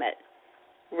telesummit.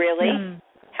 Really?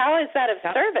 How is that of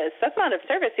service? That's not of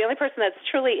service. The only person that's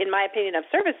truly, in my opinion, of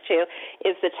service to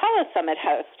is the telesummit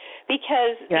host,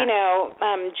 because,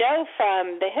 Joe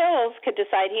from the Hills could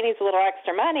decide he needs a little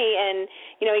extra money, and,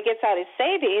 he gets out his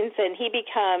savings, and he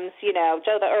becomes,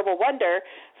 Joe the Herbal Wonder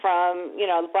from,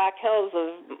 the Black Hills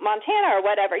of Montana or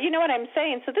whatever. You know what I'm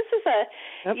saying? So this is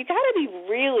you got to be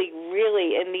really,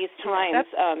 really in these times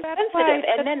sensitive.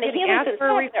 And then the healers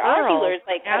themselves, there are healers,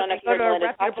 like, I don't know if you heard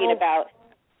Melinda talking about,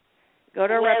 go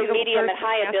to medium and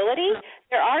high ability.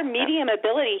 There are medium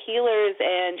ability healers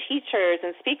and teachers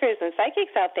and speakers and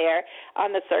psychics out there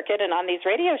on the circuit and on these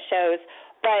radio shows,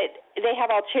 but they have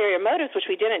ulterior motives,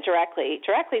 which we didn't directly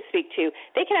speak to.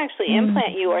 They can actually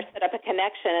implant you or set up a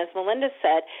connection, as Melinda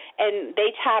said, and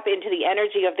they tap into the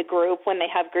energy of the group when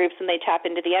they have groups, and they tap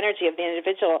into the energy of the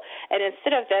individual. And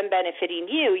instead of them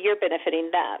benefiting you, you're benefiting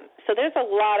them. So there's a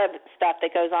lot of stuff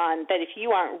that goes on that if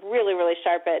you aren't really, really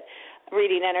sharp at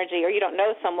reading energy, or you don't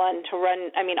know someone to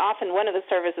run. I mean, often one of the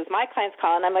services my clients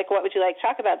call, and I'm like, what would you like to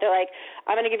talk about? They're like,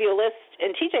 I'm going to give you a list,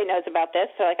 and TJ knows about this,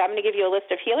 so like, I'm going to give you a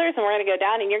list of healers, and we're going to go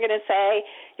down, and you're going to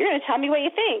tell me what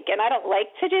you think. And I don't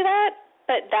like to do that,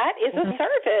 but that is a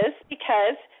service,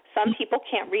 because some people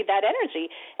can't read that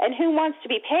energy. And who wants to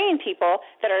be paying people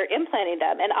that are implanting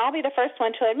them? And I'll be the first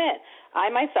one to admit, I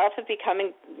myself have become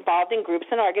involved in groups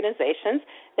and organizations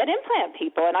that implant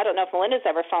people. And I don't know if Melinda's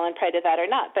ever fallen prey to that or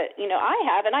not, but, I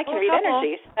have, and I can read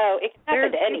energy. So it can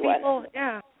happen to anyone.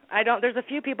 I don't. There's a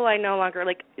few people I no longer,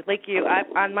 like you.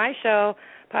 On my show,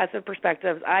 positive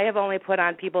perspectives, I have only put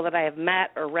on people that I have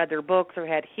met or read their books or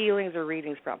had healings or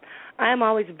readings from. I am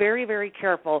always very, very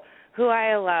careful who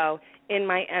I allow in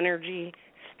my energy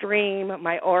stream,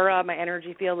 my aura, my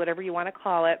energy field, whatever you want to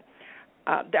call it.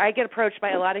 I get approached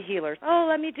by a lot of healers. Oh,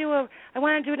 I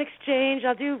want to do an exchange.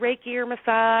 I'll do Reiki or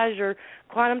massage or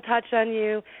quantum touch on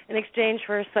you in exchange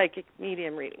for a psychic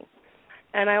medium reading.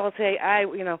 And I will say,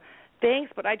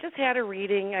 thanks, but I just had a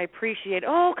reading. I appreciate it.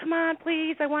 Oh, come on,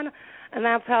 please. I want to. And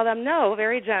I'll tell them no,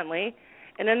 very gently,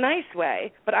 in a nice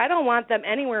way, but I don't want them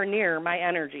anywhere near my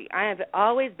energy. I have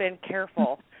always been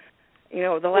careful,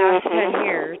 the last 10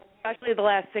 years, especially the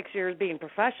last 6 years being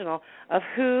professional, of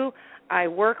who I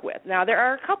work with. Now, there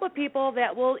are a couple of people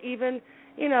that will even,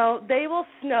 they will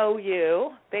snow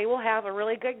you. They will have a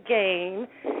really good game.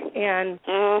 And,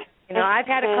 I've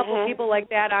had a couple of people like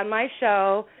that on my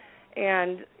show,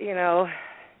 and,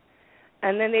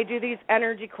 and then they do these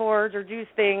energy cords or do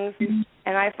things,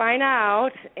 and I find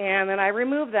out, and then I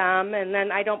remove them, and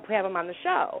then I don't have them on the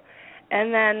show.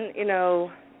 And then,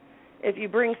 if you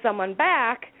bring someone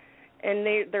back, and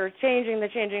they're changing,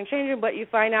 but you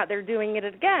find out they're doing it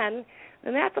again,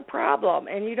 then that's a problem,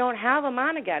 and you don't have them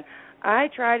on again. I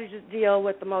try to just deal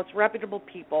with the most reputable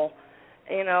people.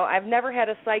 I've never had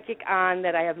a psychic on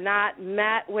that I have not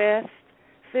met with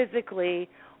physically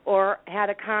or had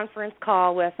a conference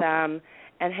call with them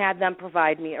and had them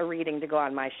provide me a reading to go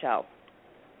on my show.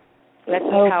 That's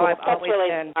how I've always really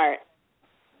been. Smart.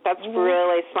 That's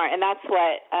really smart, and that's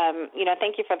what,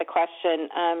 thank you for the question,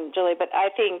 Julie, but I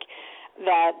think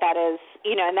that is,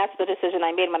 and that's the decision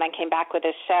I made when I came back with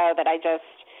this show that I just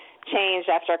changed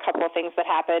after a couple of things that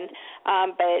happened.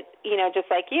 But, just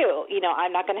like you,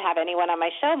 I'm not going to have anyone on my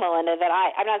show, Melinda, that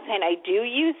I'm not saying I do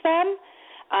use them,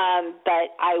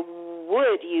 but I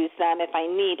would use them if I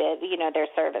needed, their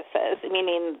services,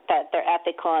 meaning that they're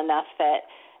ethical enough that,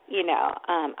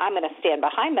 I'm going to stand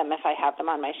behind them if I have them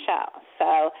on my show.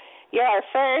 So you're our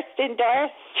first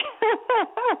endorsed.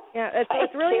 Yeah,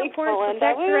 it's really important to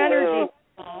protect your energy.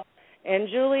 And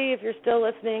Julie, if you're still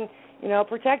listening,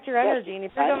 protect your energy. And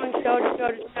if you're going show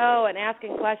to show and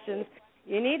asking questions,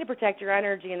 you need to protect your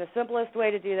energy. And the simplest way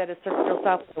to do that is surround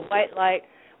yourself with a white light,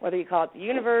 whether you call it the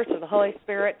universe or the Holy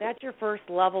Spirit. That's your first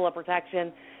level of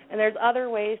protection. And there's other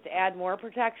ways to add more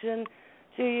protection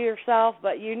to yourself,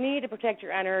 but you need to protect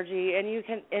your energy. And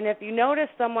if you notice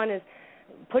someone is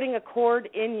putting a cord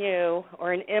in you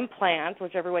or an implant,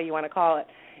 whichever way you want to call it,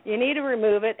 you need to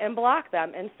remove it and block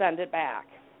them and send it back.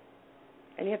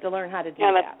 And you have to learn how to do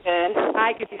that. Good.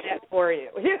 I could do that for you.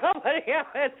 But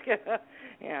it's gonna,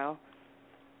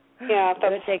 Yeah,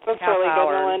 that's really good,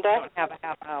 Melinda. Have a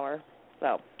half hour.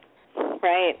 So.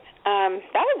 Right.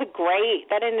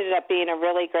 That ended up being a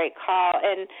really great call.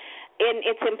 And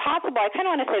it's impossible, I kind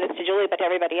of want to say this to Julie, but to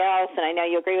everybody else, and I know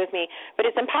you agree with me, but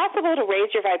it's impossible to raise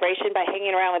your vibration by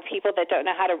hanging around with people that don't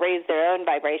know how to raise their own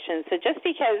vibration. So just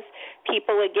because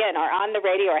people, again, are on the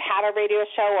radio or have a radio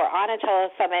show or on a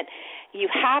telesummit, you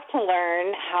have to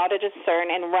learn how to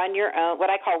discern and run your own, what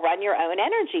I call run your own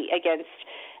energy against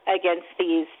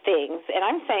these things. And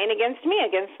I'm saying against me,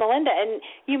 against Melinda. And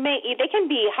they can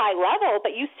be high level,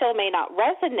 but you still may not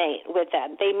resonate with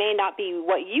them. They may not be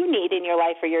what you need in your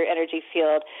life or your energy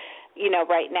field,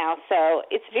 right now. So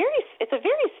it's a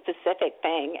very specific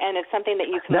thing, and it's something that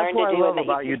you can learn to do and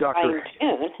that you can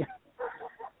fine-tune.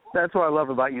 That's what I love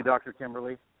about you, Dr.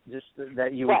 Kimberly, just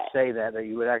that you would say that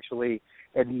you would actually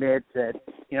admit that,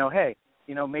 hey,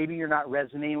 maybe you're not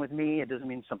resonating with me. It doesn't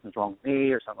mean something's wrong with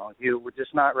me or something wrong with you. We're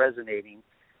just not resonating.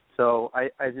 So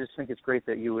I just think it's great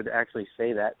that you would actually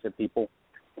say that to people.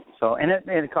 So and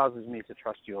it causes me to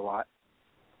trust you a lot.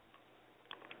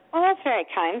 Well, that's very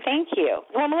kind. Thank you.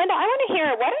 Well, Melinda, I want to hear,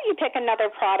 why don't you pick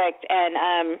another product?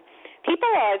 And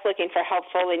people are always looking for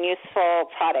helpful and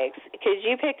useful products. Could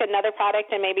you pick another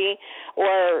product and maybe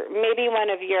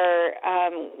one of your,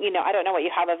 I don't know what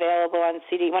you have available on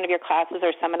CD, one of your classes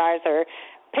or seminars, or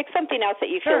pick something else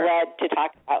that you feel led to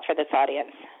talk about for this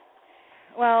audience.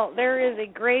 Well, there is a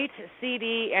great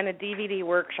CD and a DVD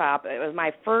workshop. It was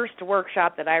my first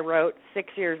workshop that I wrote 6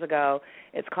 years ago.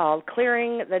 It's called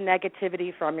Clearing the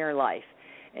Negativity from Your Life.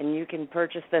 And you can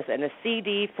purchase this in a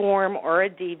CD form or a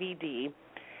DVD.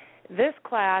 This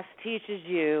class teaches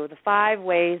you the 5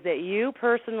 ways that you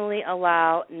personally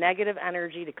allow negative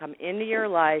energy to come into your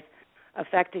life,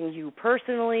 affecting you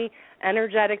personally,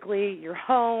 energetically, your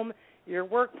home, your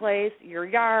workplace, your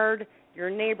yard, your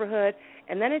neighborhood,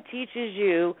 and then it teaches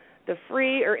you the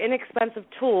free or inexpensive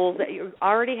tools that you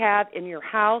already have in your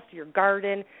house, your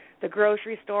garden, the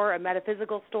grocery store, a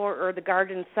metaphysical store, or the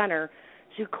garden center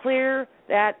to clear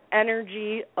that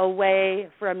energy away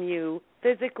from you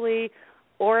physically,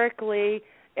 aurically,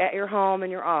 at your home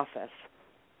and your office.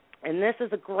 And this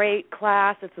is a great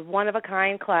class. It's a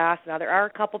one-of-a-kind class. Now, there are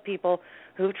a couple people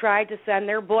who tried to send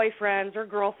their boyfriends or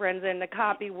girlfriends in to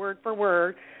copy word for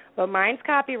word, but mine's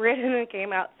copywritten and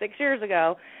came out 6 years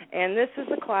ago, and this is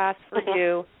a class for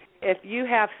you if you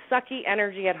have sucky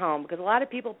energy at home, because a lot of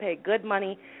people pay good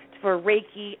money for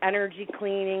Reiki, energy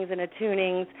cleanings, and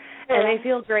attunings, and they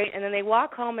feel great, and then they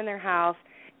walk home in their house,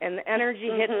 and the energy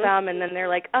hits them, and then they're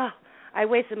like, oh, I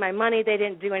wasted my money, they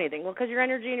didn't do anything. Well, because your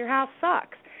energy in your house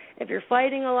sucks. If you're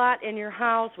fighting a lot in your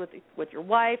house with your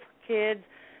wife, kids,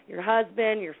 your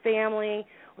husband, your family,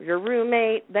 or your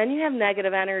roommate, then you have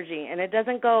negative energy, and it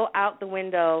doesn't go out the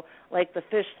window like the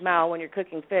fish smell when you're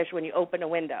cooking fish when you open a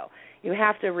window. You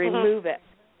have to remove it.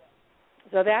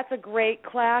 So that's a great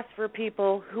class for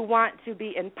people who want to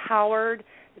be empowered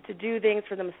to do things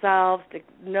for themselves, to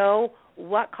know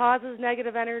what causes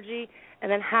negative energy, and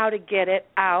then how to get it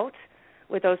out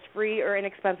with those free or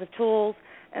inexpensive tools.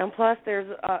 And plus, there's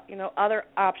other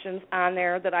options on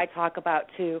there that I talk about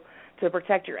too, to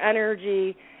protect your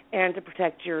energy and to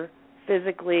protect your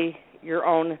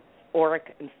own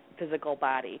auric and physical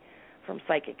body from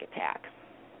psychic attack.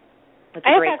 It's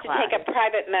I a great have to take a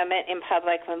private moment in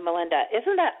public with Melinda.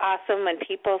 Isn't that awesome when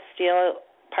people steal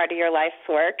part of your life's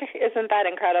work? Isn't that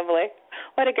incredibly?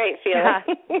 What a great feeling.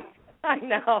 Yeah. I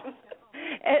know.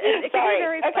 It can be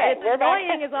very it's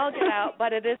annoying as all get out,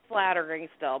 but it is flattering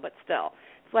still. But still,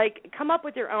 it's like, come up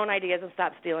with your own ideas and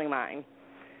stop stealing mine.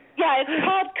 Yeah, it's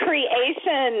called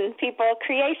creation, people.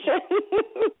 Creation.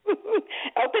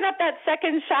 Open up that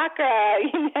second chakra.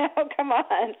 Come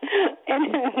on.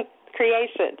 And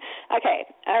creation. Okay.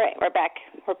 All right. We're back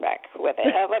with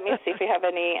it. Let me see if we have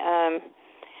any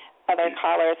other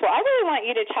callers. Well, I really want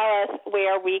you to tell us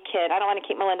where we can. I don't want to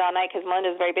keep Melinda all night because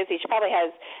Melinda's very busy. She probably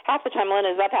has half the time.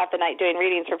 Melinda's up half the night doing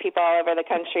readings for people all over the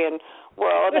country and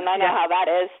world, and I know how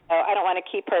that is. So I don't want to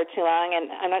keep her too long,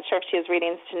 and I'm not sure if she has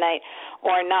readings tonight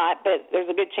or not, but there's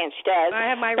a good chance she does.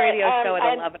 I have my radio show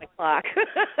at 11 o'clock.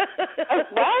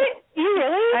 What? You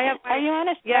really? Are you on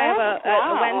a show? Yeah, I have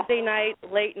a Wednesday night,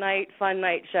 late night, fun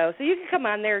night show. So you can come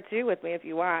on there, too, with me if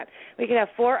you want. We can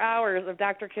have 4 hours of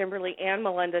Dr. Kimberly and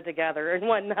Melinda together in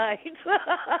one night.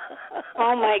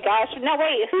 Oh, my gosh. No,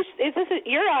 wait.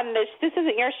 You're on this. This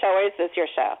isn't your show, or is this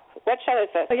your show? What show is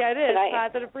this? Oh, yeah, it is.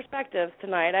 Tonight? Positive Perspectives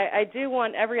tonight. I do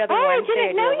one every other I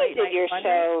didn't Wednesday. know you did your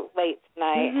show late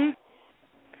tonight. Mm-hmm.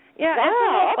 Yeah,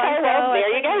 wow. Okay, well,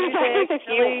 there you go.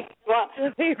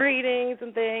 Music, readings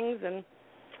and things, and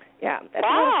yeah, that's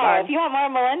wow. If you want more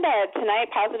Melinda tonight,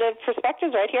 Positive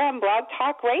Perspectives right here on Blog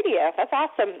Talk Radio. That's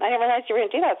awesome. I didn't realize you were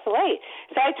going to do that so late.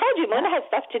 So I told you, Melinda has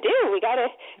stuff to do. We gotta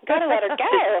let her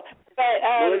go. But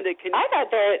Melinda, I thought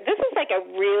this is like a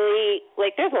really,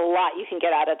 there's a lot you can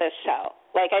get out of this show.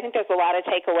 I think there's a lot of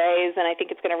takeaways, and I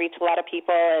think it's going to reach a lot of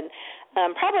people and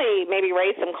probably maybe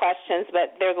raise some questions,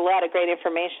 but there's a lot of great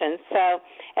information. So,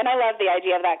 and I love the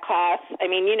idea of that class.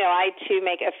 I mean, I, too,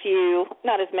 make a few,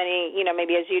 not as many,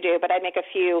 maybe as you do, but I make a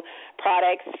few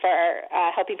products for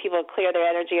helping people clear their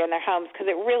energy in their homes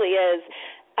because it really is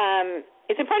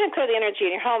it's important to clear the energy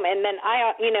in your home, and then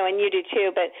and you do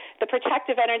too, but the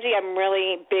protective energy, I'm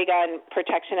really big on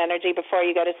protection energy before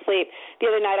you go to sleep.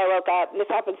 The other night I woke up, and this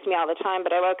happens to me all the time,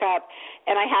 but I woke up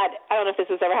and I don't know if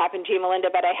this has ever happened to you, Melinda,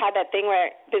 but I had that thing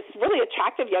where this really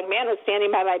attractive young man was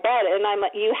standing by my bed, and I'm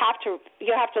like, you have to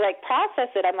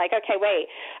process it. I'm like, okay,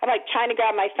 wait. I'm trying to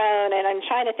grab my phone, and I'm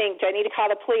trying to think, do I need to call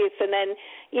the police? And then,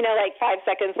 5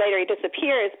 seconds later he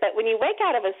disappears. But when you wake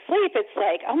out of a sleep, it's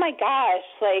like, oh my gosh,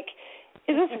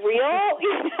 is this real?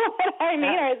 You know what I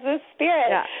mean? Or is this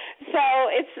spirit? Yeah. So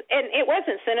it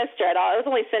wasn't sinister at all. It was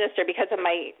only sinister because of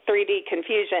my 3D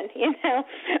confusion,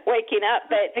 waking up.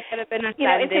 But it could have been a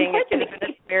sending. It could have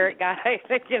been a spirit guide.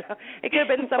 It could have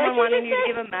been someone wanting you to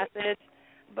give a message.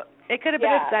 But it could have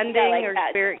been a sending or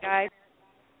spirit guide.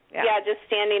 Yeah, just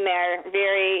standing there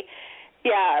very.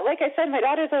 Yeah, like I said, my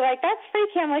daughters are like, that's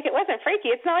freaky. I'm like, it wasn't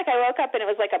freaky. It's not like I woke up and it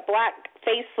was like a black,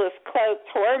 faceless, cloaked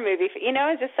horror movie.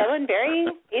 It's just someone very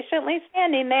patiently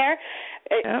standing there.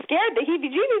 It scared the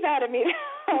heebie-jeebies out of me.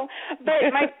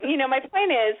 But my point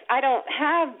is, I don't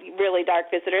have really dark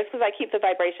visitors because I keep the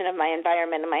vibration of my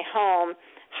environment and my home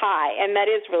high, and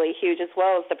that is really huge, as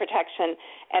well as the protection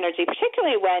energy,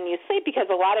 particularly when you sleep, because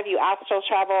a lot of you astral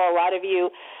travel, a lot of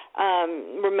you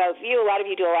remote view, a lot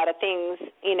of you do a lot of things,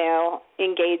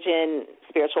 engage in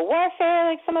spiritual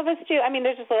warfare like some of us do. I mean,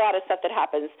 there's just a lot of stuff that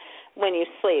happens when you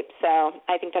sleep, so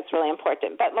I think that's really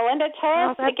important. But Melinda,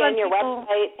 tell us again your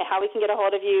website, how we can get a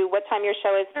hold of you, what time your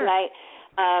show is tonight,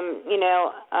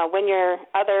 when your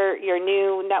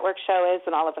new network show is,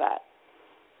 and all of that.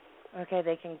 Okay,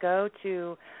 they can go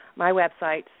to my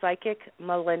website,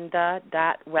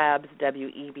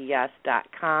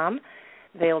 psychicmelinda.webs.com.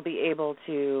 They'll be able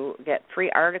to get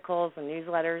free articles and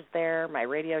newsletters there, my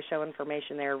radio show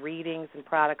information there, readings and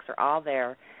products are all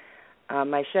there.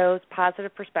 My show's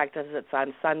Positive Perspectives. It's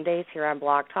on Sundays here on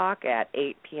Blog Talk at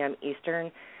 8 p.m.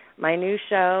 Eastern. My new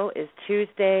show is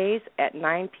Tuesdays at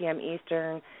 9 p.m.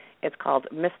 Eastern. It's called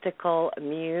Mystical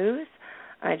Muse.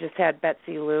 I just had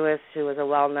Betsy Lewis, who is a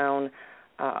well-known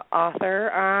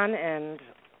author, on, and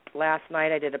last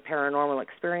night I did a paranormal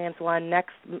experience one.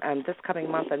 This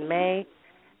coming month in May,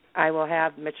 I will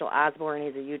have Mitchell Osborne.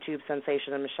 He's a YouTube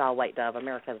sensation, and Michelle White Dove,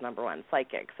 America's #1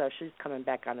 psychic. So she's coming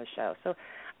back on the show. So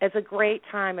it's a great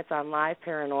time. It's on Live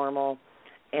Paranormal,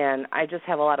 and I just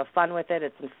have a lot of fun with it.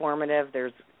 It's informative.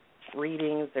 There's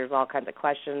readings. There's all kinds of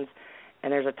questions,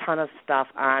 and there's a ton of stuff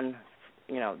on,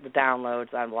 the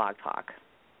downloads on Blog Talk.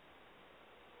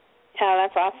 Yeah,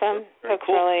 that's awesome. That's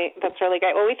cool. That's really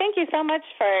great. Well, we thank you so much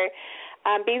for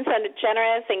being so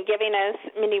generous and giving us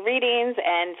mini readings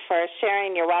and for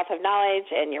sharing your wealth of knowledge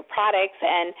and your products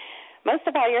and most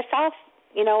of all yourself,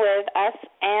 with us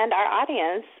and our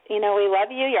audience. We love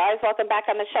you. You're always welcome back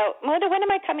on the show. Melinda, when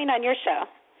am I coming on your show?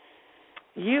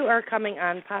 You are coming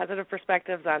on Positive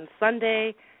Perspectives on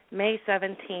Sunday, May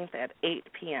 17th at 8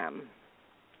 p.m.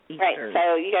 Eastern. Right,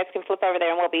 so you guys can flip over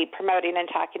there, and we'll be promoting and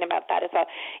talking about that as well.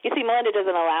 You see, Melinda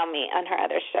doesn't allow me on her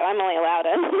other show. I'm only allowed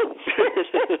on.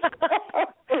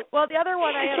 Well, the other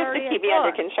one I had already just to keep me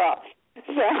under control.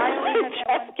 So I'm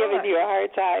just giving you a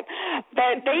hard time.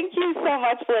 But thank you so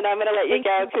much, Melinda. I'm going to let you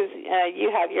go because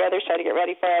you have your other show to get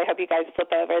ready for. I hope you guys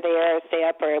flip over there or stay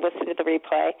up or listen to the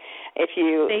replay if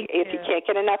you can't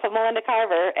get enough of Melinda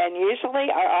Carver, and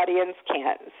usually our audience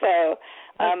can't. So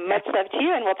much love to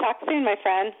you, and we'll talk soon, my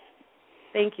friend.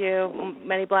 Thank you.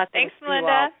 Many blessings. Thanks,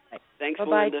 Melinda. Thanks,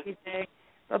 Bye-bye, Melinda. TJ.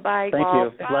 Bye-bye, Thank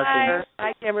Walt. you. Bye.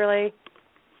 Bye, Kimberly.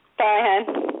 Bye, hon.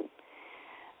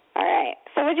 All right.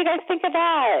 So what did you guys think of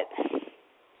that?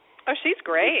 Oh, she's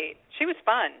great. She was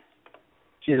fun.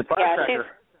 She's a firecracker.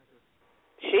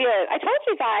 She is. I told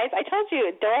you guys.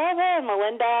 Adorable and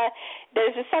Melinda,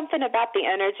 there's just something about the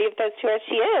energy of those two.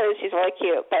 She's really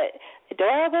cute, but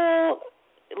adorable.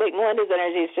 Like, Melinda's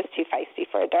energy is just too feisty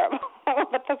for adorable.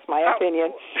 But that's my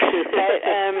opinion. But,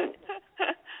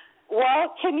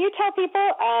 well, can you tell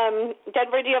people,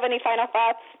 Denver, do you have any final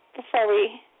thoughts before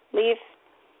we leave?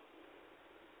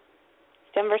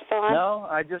 Denver still on? No,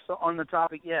 on the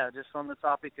topic of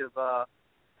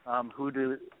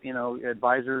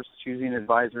advisors, choosing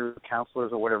advisors,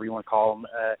 counselors, or whatever you want to call them.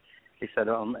 They said,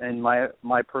 in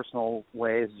my personal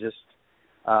way is just,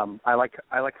 I like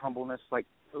humbleness, like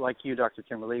you, Dr.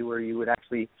 Kimberly, where you would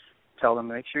actually tell them,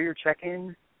 make sure you're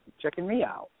checking me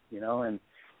out, and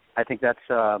I think that's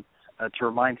to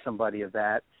remind somebody of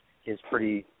that is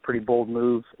pretty bold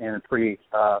move and pretty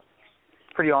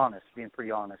honest, being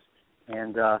pretty honest.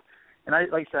 And I,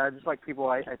 like I said, I just like people.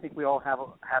 I think we all have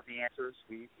the answers.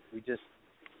 We just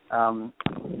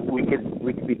we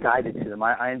could be guided to them.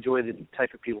 I enjoy the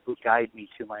type of people who guide me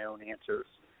to my own answers,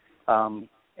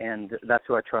 and that's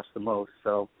who I trust the most.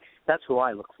 So that's who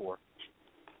I look for.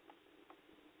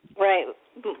 Right.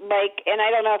 And I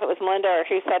don't know if it was Melinda or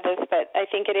who said this, but I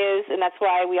think it is, and that's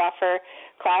why we offer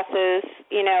classes.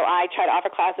 I try to offer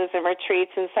classes and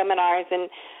retreats and seminars and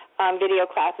video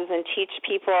classes and teach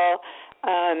people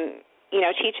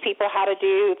how to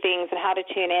do things and how to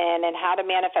tune in and how to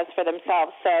manifest for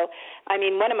themselves. So,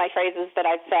 one of my phrases that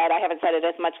I've said, I haven't said it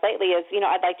as much lately, is,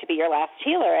 I'd like to be your last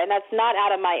healer. And that's not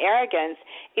out of my arrogance.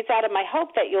 It's out of my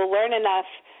hope that you'll learn enough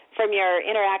from your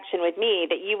interaction with me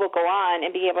that you will go on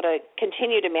and be able to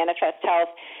continue to manifest health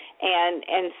and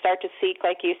start to seek,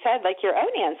 like you said, like your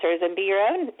own answers and be your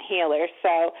own healer.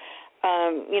 So,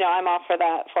 I'm all for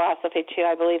that philosophy, too.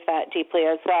 I believe that deeply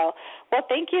as well. Well,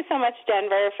 thank you so much,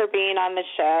 Denver, for being on the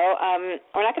show.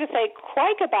 We're not going to say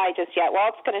quite goodbye just yet.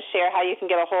 Walt's going to share how you can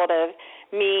get a hold of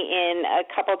me in a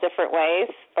couple different ways,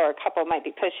 or a couple might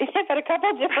be pushing it, but a couple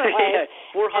different ways.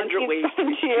 400 ways.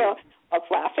 Walt's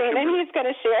laughing, and he's going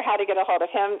to share how to get a hold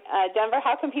of him. Denver,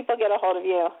 how can people get a hold of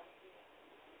you?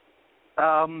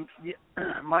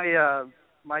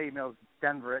 My email is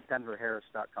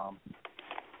denver@denverharris.com.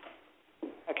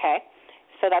 Okay,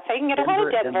 so that's how you can get a hold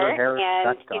of Denver.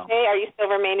 And TJ, are you still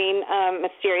remaining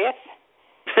mysterious?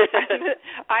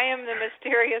 I am the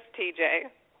mysterious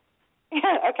TJ.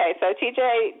 Okay, so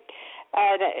TJ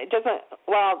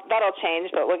that'll change,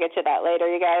 but we'll get to that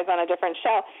later, you guys, on a different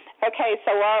show. Okay,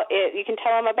 so you can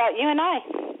tell them about you and I.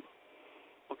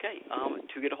 Okay,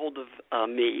 to get a hold of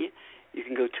me, you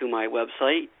can go to my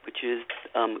website, which is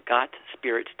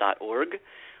gotspirits.org.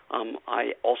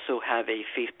 I also have a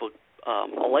Facebook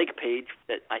a like page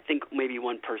that I think maybe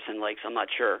one person likes. I'm not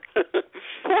sure. So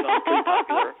I'm pretty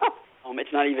popular.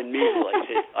 It's not even me who likes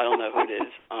it. I don't know who it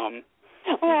is.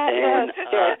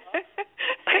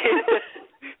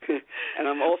 And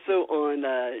I'm also on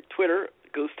Twitter,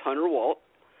 Ghost Hunter Walt,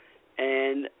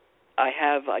 and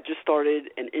I just started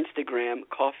an Instagram,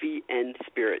 Coffee and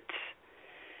Spirits,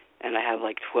 and I have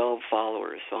like 12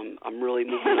 followers, so I'm really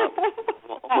moving up.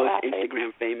 I'm almost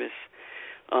Instagram famous.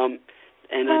 And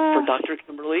for Dr.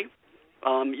 Kimberly,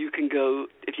 you can go,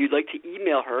 if you'd like to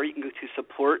email her, you can go to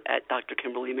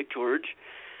support@drkimberlymcgeorge.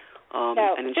 And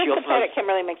then just she also support at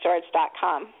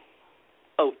KimberlyMcGeorge.com.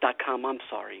 Oh, .com, I'm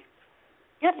sorry.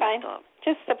 You're fine.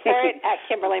 Just support at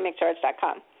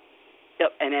KimberlyMcGeorge.com.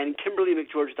 Yep, and then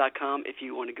KimberlyMcGeorge.com if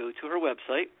you want to go to her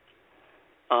website.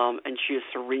 And she is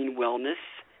Serene Wellness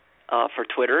for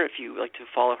Twitter, if you like to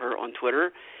follow her on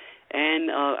Twitter.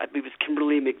 And I believe it's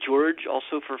Kimberly McGeorge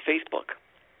also for Facebook.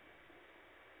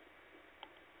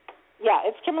 Yeah,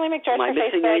 it's Kimberly McGeorge for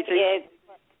Facebook. Anything?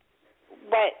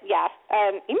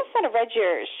 You must not have read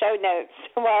your show notes.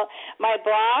 Well, my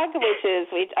blog, which is,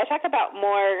 I talk about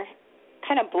more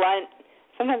kind of blunt,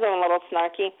 sometimes I'm a little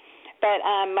snarky, but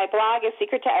my blog is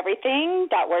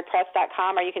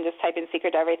secrettoeverything.wordpress.com, or you can just type in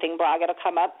Secret to Everything blog. It'll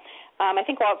come up. I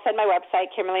think Walt said my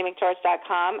website,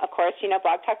 KimberlyMcGeorge.com. Of course,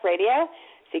 Blog Talk Radio,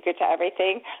 Secret to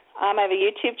Everything. I have a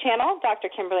YouTube channel, Dr.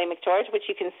 Kimberly McGeorge, which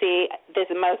you can see is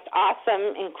the most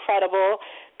awesome, incredible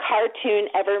cartoon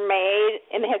ever made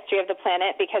in the history of the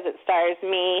planet because it stars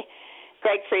me,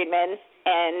 Greg Friedman,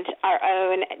 and our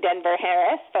own Denver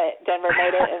Harris. But Denver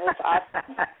made it. It was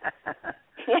awesome.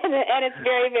 And it's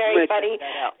very, very funny.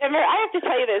 Denver, I have to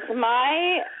tell you this.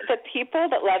 The people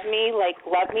that love me,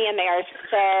 love me, and they are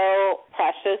so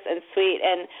precious and sweet.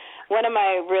 And one of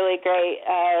my really great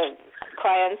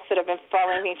clients that have been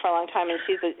following me for a long time, and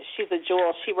she's a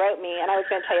jewel. She wrote me, and I was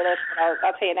going to tell you this, but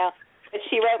I'll tell you now. But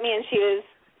she wrote me, and she was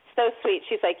so sweet.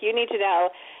 She's like, you need to know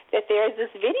that there's this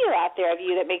video out there of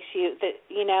you that makes you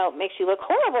look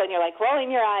horrible, and you're like rolling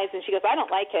your eyes. And she goes, I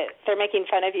don't like it. They're making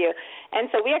fun of you.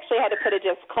 And so we actually had to put a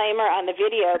disclaimer on the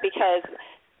video because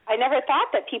I never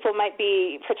thought that people might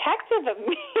be protective of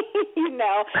me, and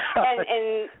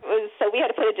so we had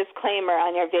to put a disclaimer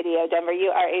on your video, Denver. You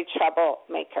are a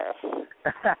troublemaker.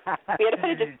 We had to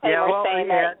put a disclaimer saying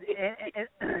that.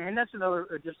 And that's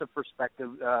just a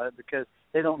perspective because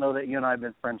they don't know that you and I have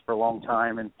been friends for a long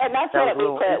time, and that's what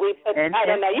we put. I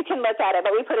don't know. You can look at it,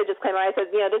 but we put a disclaimer. I said,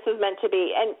 this is meant to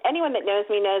be, and anyone that knows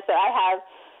me knows that I have.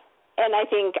 And I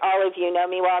think all of you know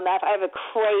me well enough. I have a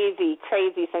crazy,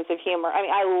 crazy sense of humor. I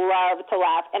mean, I love to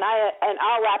laugh, and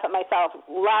I'll laugh at myself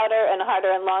louder and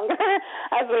harder and longer,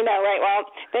 as we know, right?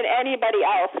 Well, than anybody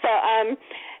else. So, I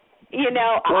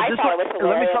thought it was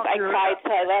hilarious. I cried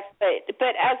till I left.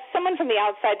 But as someone from the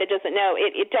outside that doesn't know,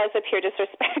 it does appear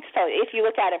disrespectful if you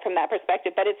look at it from that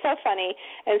perspective. But it's so funny,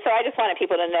 and so I just wanted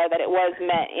people to know that it was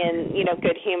meant in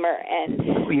good humor, and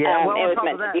it was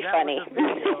meant to be funny.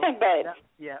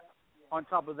 On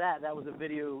top of that, that was a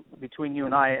video between you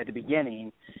and I at the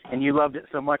beginning, and you loved it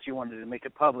so much you wanted to make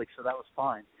it public, so that was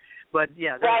fine. But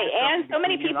right, and so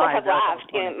many people have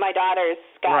laughed. My daughters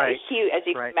got a huge, as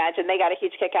you can imagine, they got a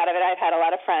huge kick out of it. I've had a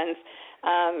lot of friends.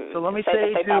 So let me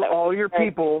say to all your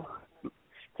people,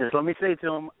 let me say to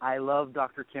them, I love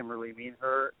Dr. Kimberly. Me and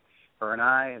her and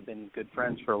I have been good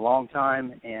friends for a long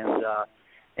time, and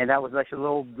that was actually a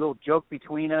little joke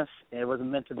between us. It wasn't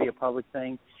meant to be a public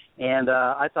thing. And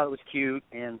I thought it was cute,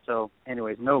 and so,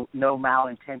 anyways, no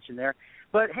malintention there.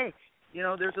 But hey,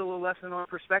 there's a little lesson on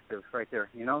perspective right there.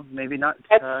 Maybe not.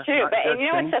 That's true. But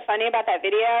what's so funny about that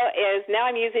video is now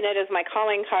I'm using it as my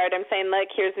calling card. I'm saying,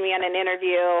 look, here's me on an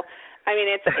interview. I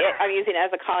mean, I'm using it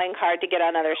as a calling card to get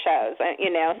on other shows. So.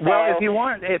 Well, if you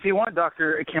want,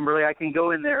 Dr. Kimberly, I can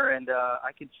go in there and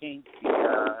I can change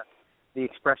the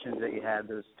expressions that you had,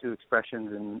 those two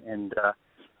expressions, and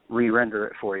re-render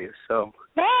it for you. So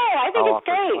no, I think it's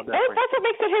great. That's what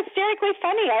makes it hysterically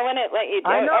funny. I want to let you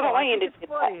do it. I don't want you to do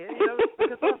funny.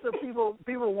 Because also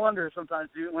people wonder sometimes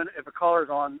if a caller's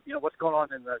on, what's going on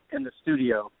in the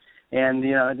studio, and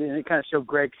it kind of showed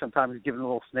Greg sometimes giving a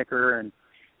little snicker, and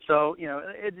so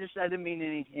I didn't mean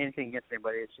anything against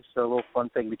anybody. It's just a little fun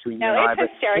thing between you and I. No,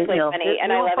 it's hysterically funny, and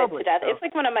I love it to death. So. It's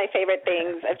like one of my favorite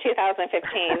things of 2015.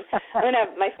 I'm going to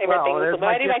have my favorite things.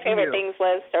 When I do my favorite things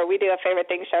list, or we do a favorite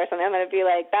things show or something, I'm going to be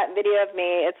like, that video of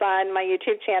me, it's on my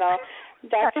YouTube channel,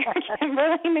 Dr.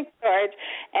 Kimberly McGeorge.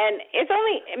 And it's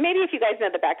only, maybe if you guys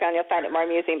know the background, you'll find it more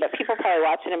amusing, but people probably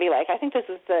watch it and be like, I think this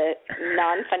is the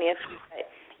non-funniest.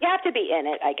 You have to be in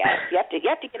it, I guess. You have to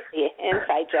get the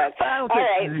inside joke. All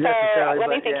right, so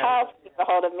let me think how else to get a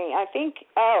hold of me. I think,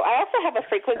 I also have a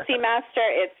frequency master.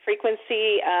 It's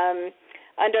frequency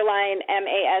underline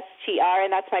MASTR,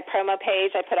 and that's my promo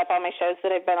page. I put up all my shows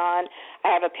that I've been on. I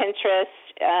have a Pinterest.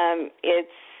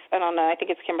 It's, I don't know, I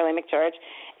think it's Kimberly McGeorge,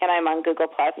 and I'm on Google+.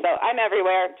 So I'm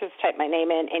everywhere. Just type my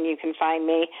name in, and you can find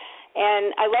me.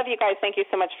 And I love you guys. Thank you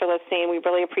so much for listening. We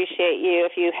really appreciate you.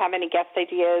 If you have any guest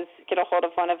ideas, get a hold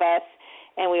of one of us,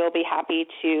 and we will be happy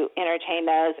to entertain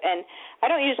those. And I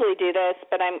don't usually do this,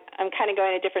 but I'm kind of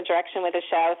going a different direction with the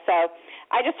show. So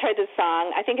I just heard this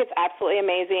song. I think it's absolutely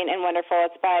amazing and wonderful.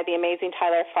 It's by the amazing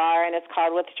Tyler Farr, and it's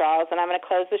called Withdrawals. And I'm going to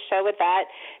close the show with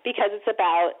that because it's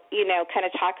about, kind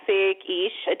of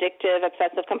toxic-ish, addictive,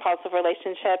 obsessive-compulsive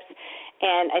relationships.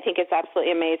 And I think it's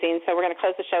absolutely amazing. So we're going to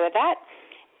close the show with that.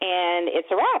 And it's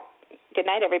a wrap. Good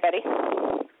night, everybody.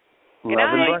 Love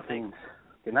and blessings.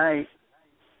 Good night.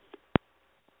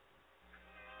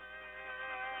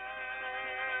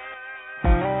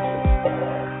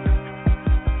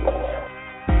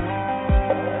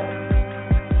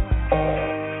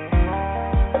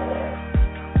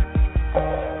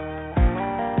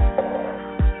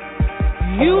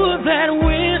 You were that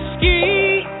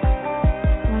whiskey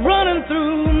running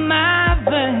through my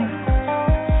veins.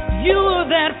 You were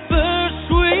that first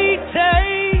sweet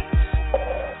taste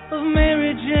of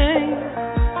Mary Jane.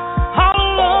 All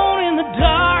alone in the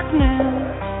darkness,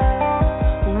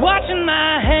 watching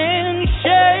my hands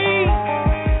shake.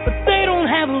 But they don't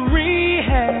have a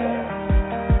rehab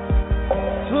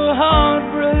for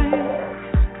heartbreak.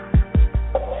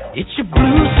 It's your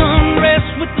blue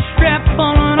sunrest with the strap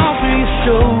falling off of your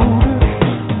shoulder.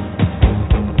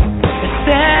 It's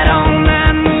that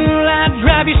all-night moonlight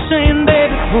drive you saying,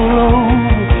 baby, pull over,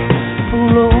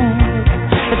 pull over.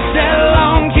 It's that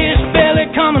long kiss belly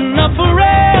coming up for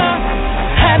air.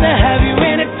 Had to have you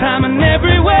anytime and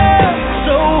everywhere.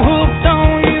 So hooked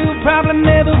on you, probably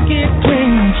never get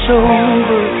clean and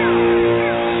sober.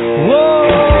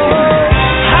 Whoa,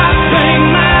 I bang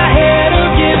my head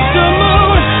against the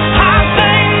moon. I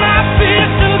bang my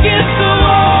fist against the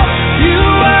wall. You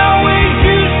always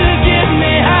used to get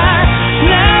me high.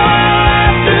 Now all I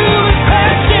do is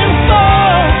crash and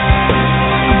fall.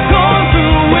 I'm going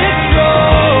through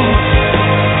withdrawal.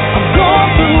 I'm going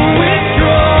through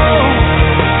withdrawal.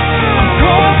 I'm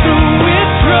going through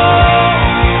withdrawal.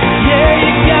 Yeah,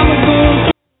 you got me going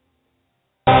through.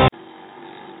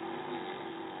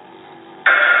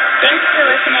 Thanks for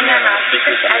listening on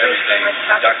Secret to Everything with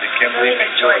Dr. Kimberly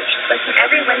and George. Listen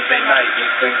every Wednesday night,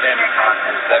 Eastern Standard Time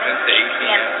from 7 to 8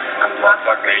 p.m. on Blog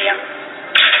Talk Radio.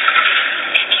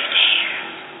 If you dare.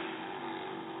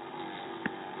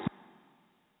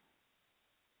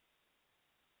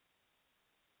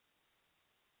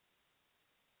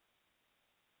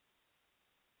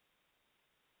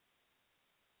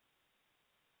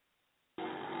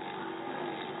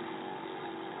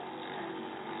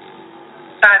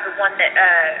 5 of 1 that